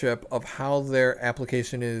ownership of how their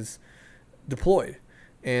application is deployed.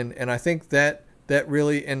 And I think that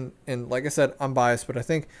really, and like I said, I'm biased, but I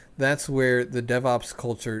think that's where the DevOps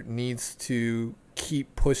culture needs to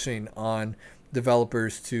keep pushing on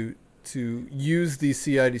developers to use these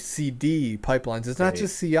CI/CD pipelines. It's not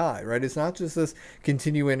just CI, right? It's not just this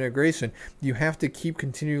continuous integration. You have to keep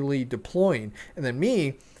continually deploying. And then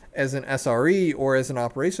me, as an SRE or as an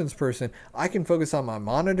operations person, I can focus on my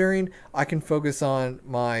monitoring. I can focus on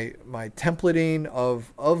my templating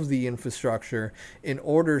of the infrastructure in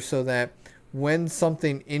order so that when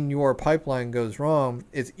something in your pipeline goes wrong,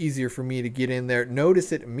 it's easier for me to get in there,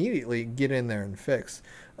 notice it immediately, get in there and fix,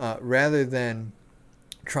 rather than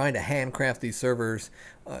trying to handcraft these servers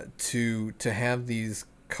to have these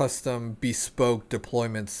custom bespoke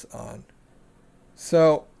deployments on.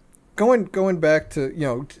 So going back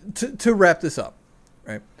to to wrap this up,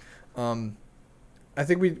 right? I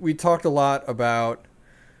think we talked a lot about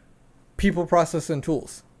people, process, and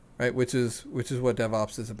tools, right? Which is what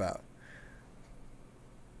DevOps is about.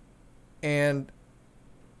 And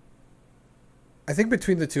I think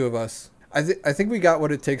between the two of us, I think we got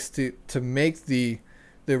what it takes to make the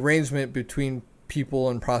arrangement between people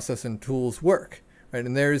and process and tools work, right?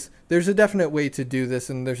 And there's a definite way to do this,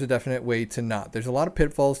 and there's a definite way to not. There's a lot of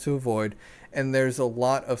pitfalls to avoid, and there's a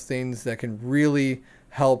lot of things that can really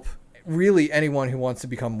help really anyone who wants to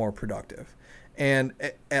become more productive. And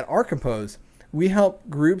at OurCompose, we help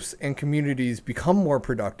groups and communities become more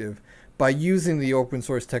productive by using the open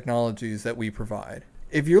source technologies that we provide.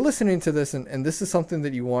 If you're listening to this and this is something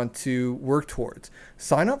that you want to work towards,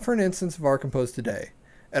 sign up for an instance of OurCompose today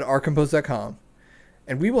at OurCompose.com,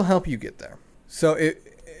 and we will help you get there. So,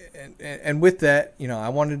 and with that, I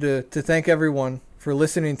wanted to thank everyone for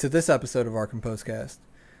listening to this episode of OurComposeCast.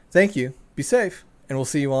 Thank you, be safe, and we'll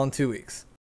see you all in 2 weeks.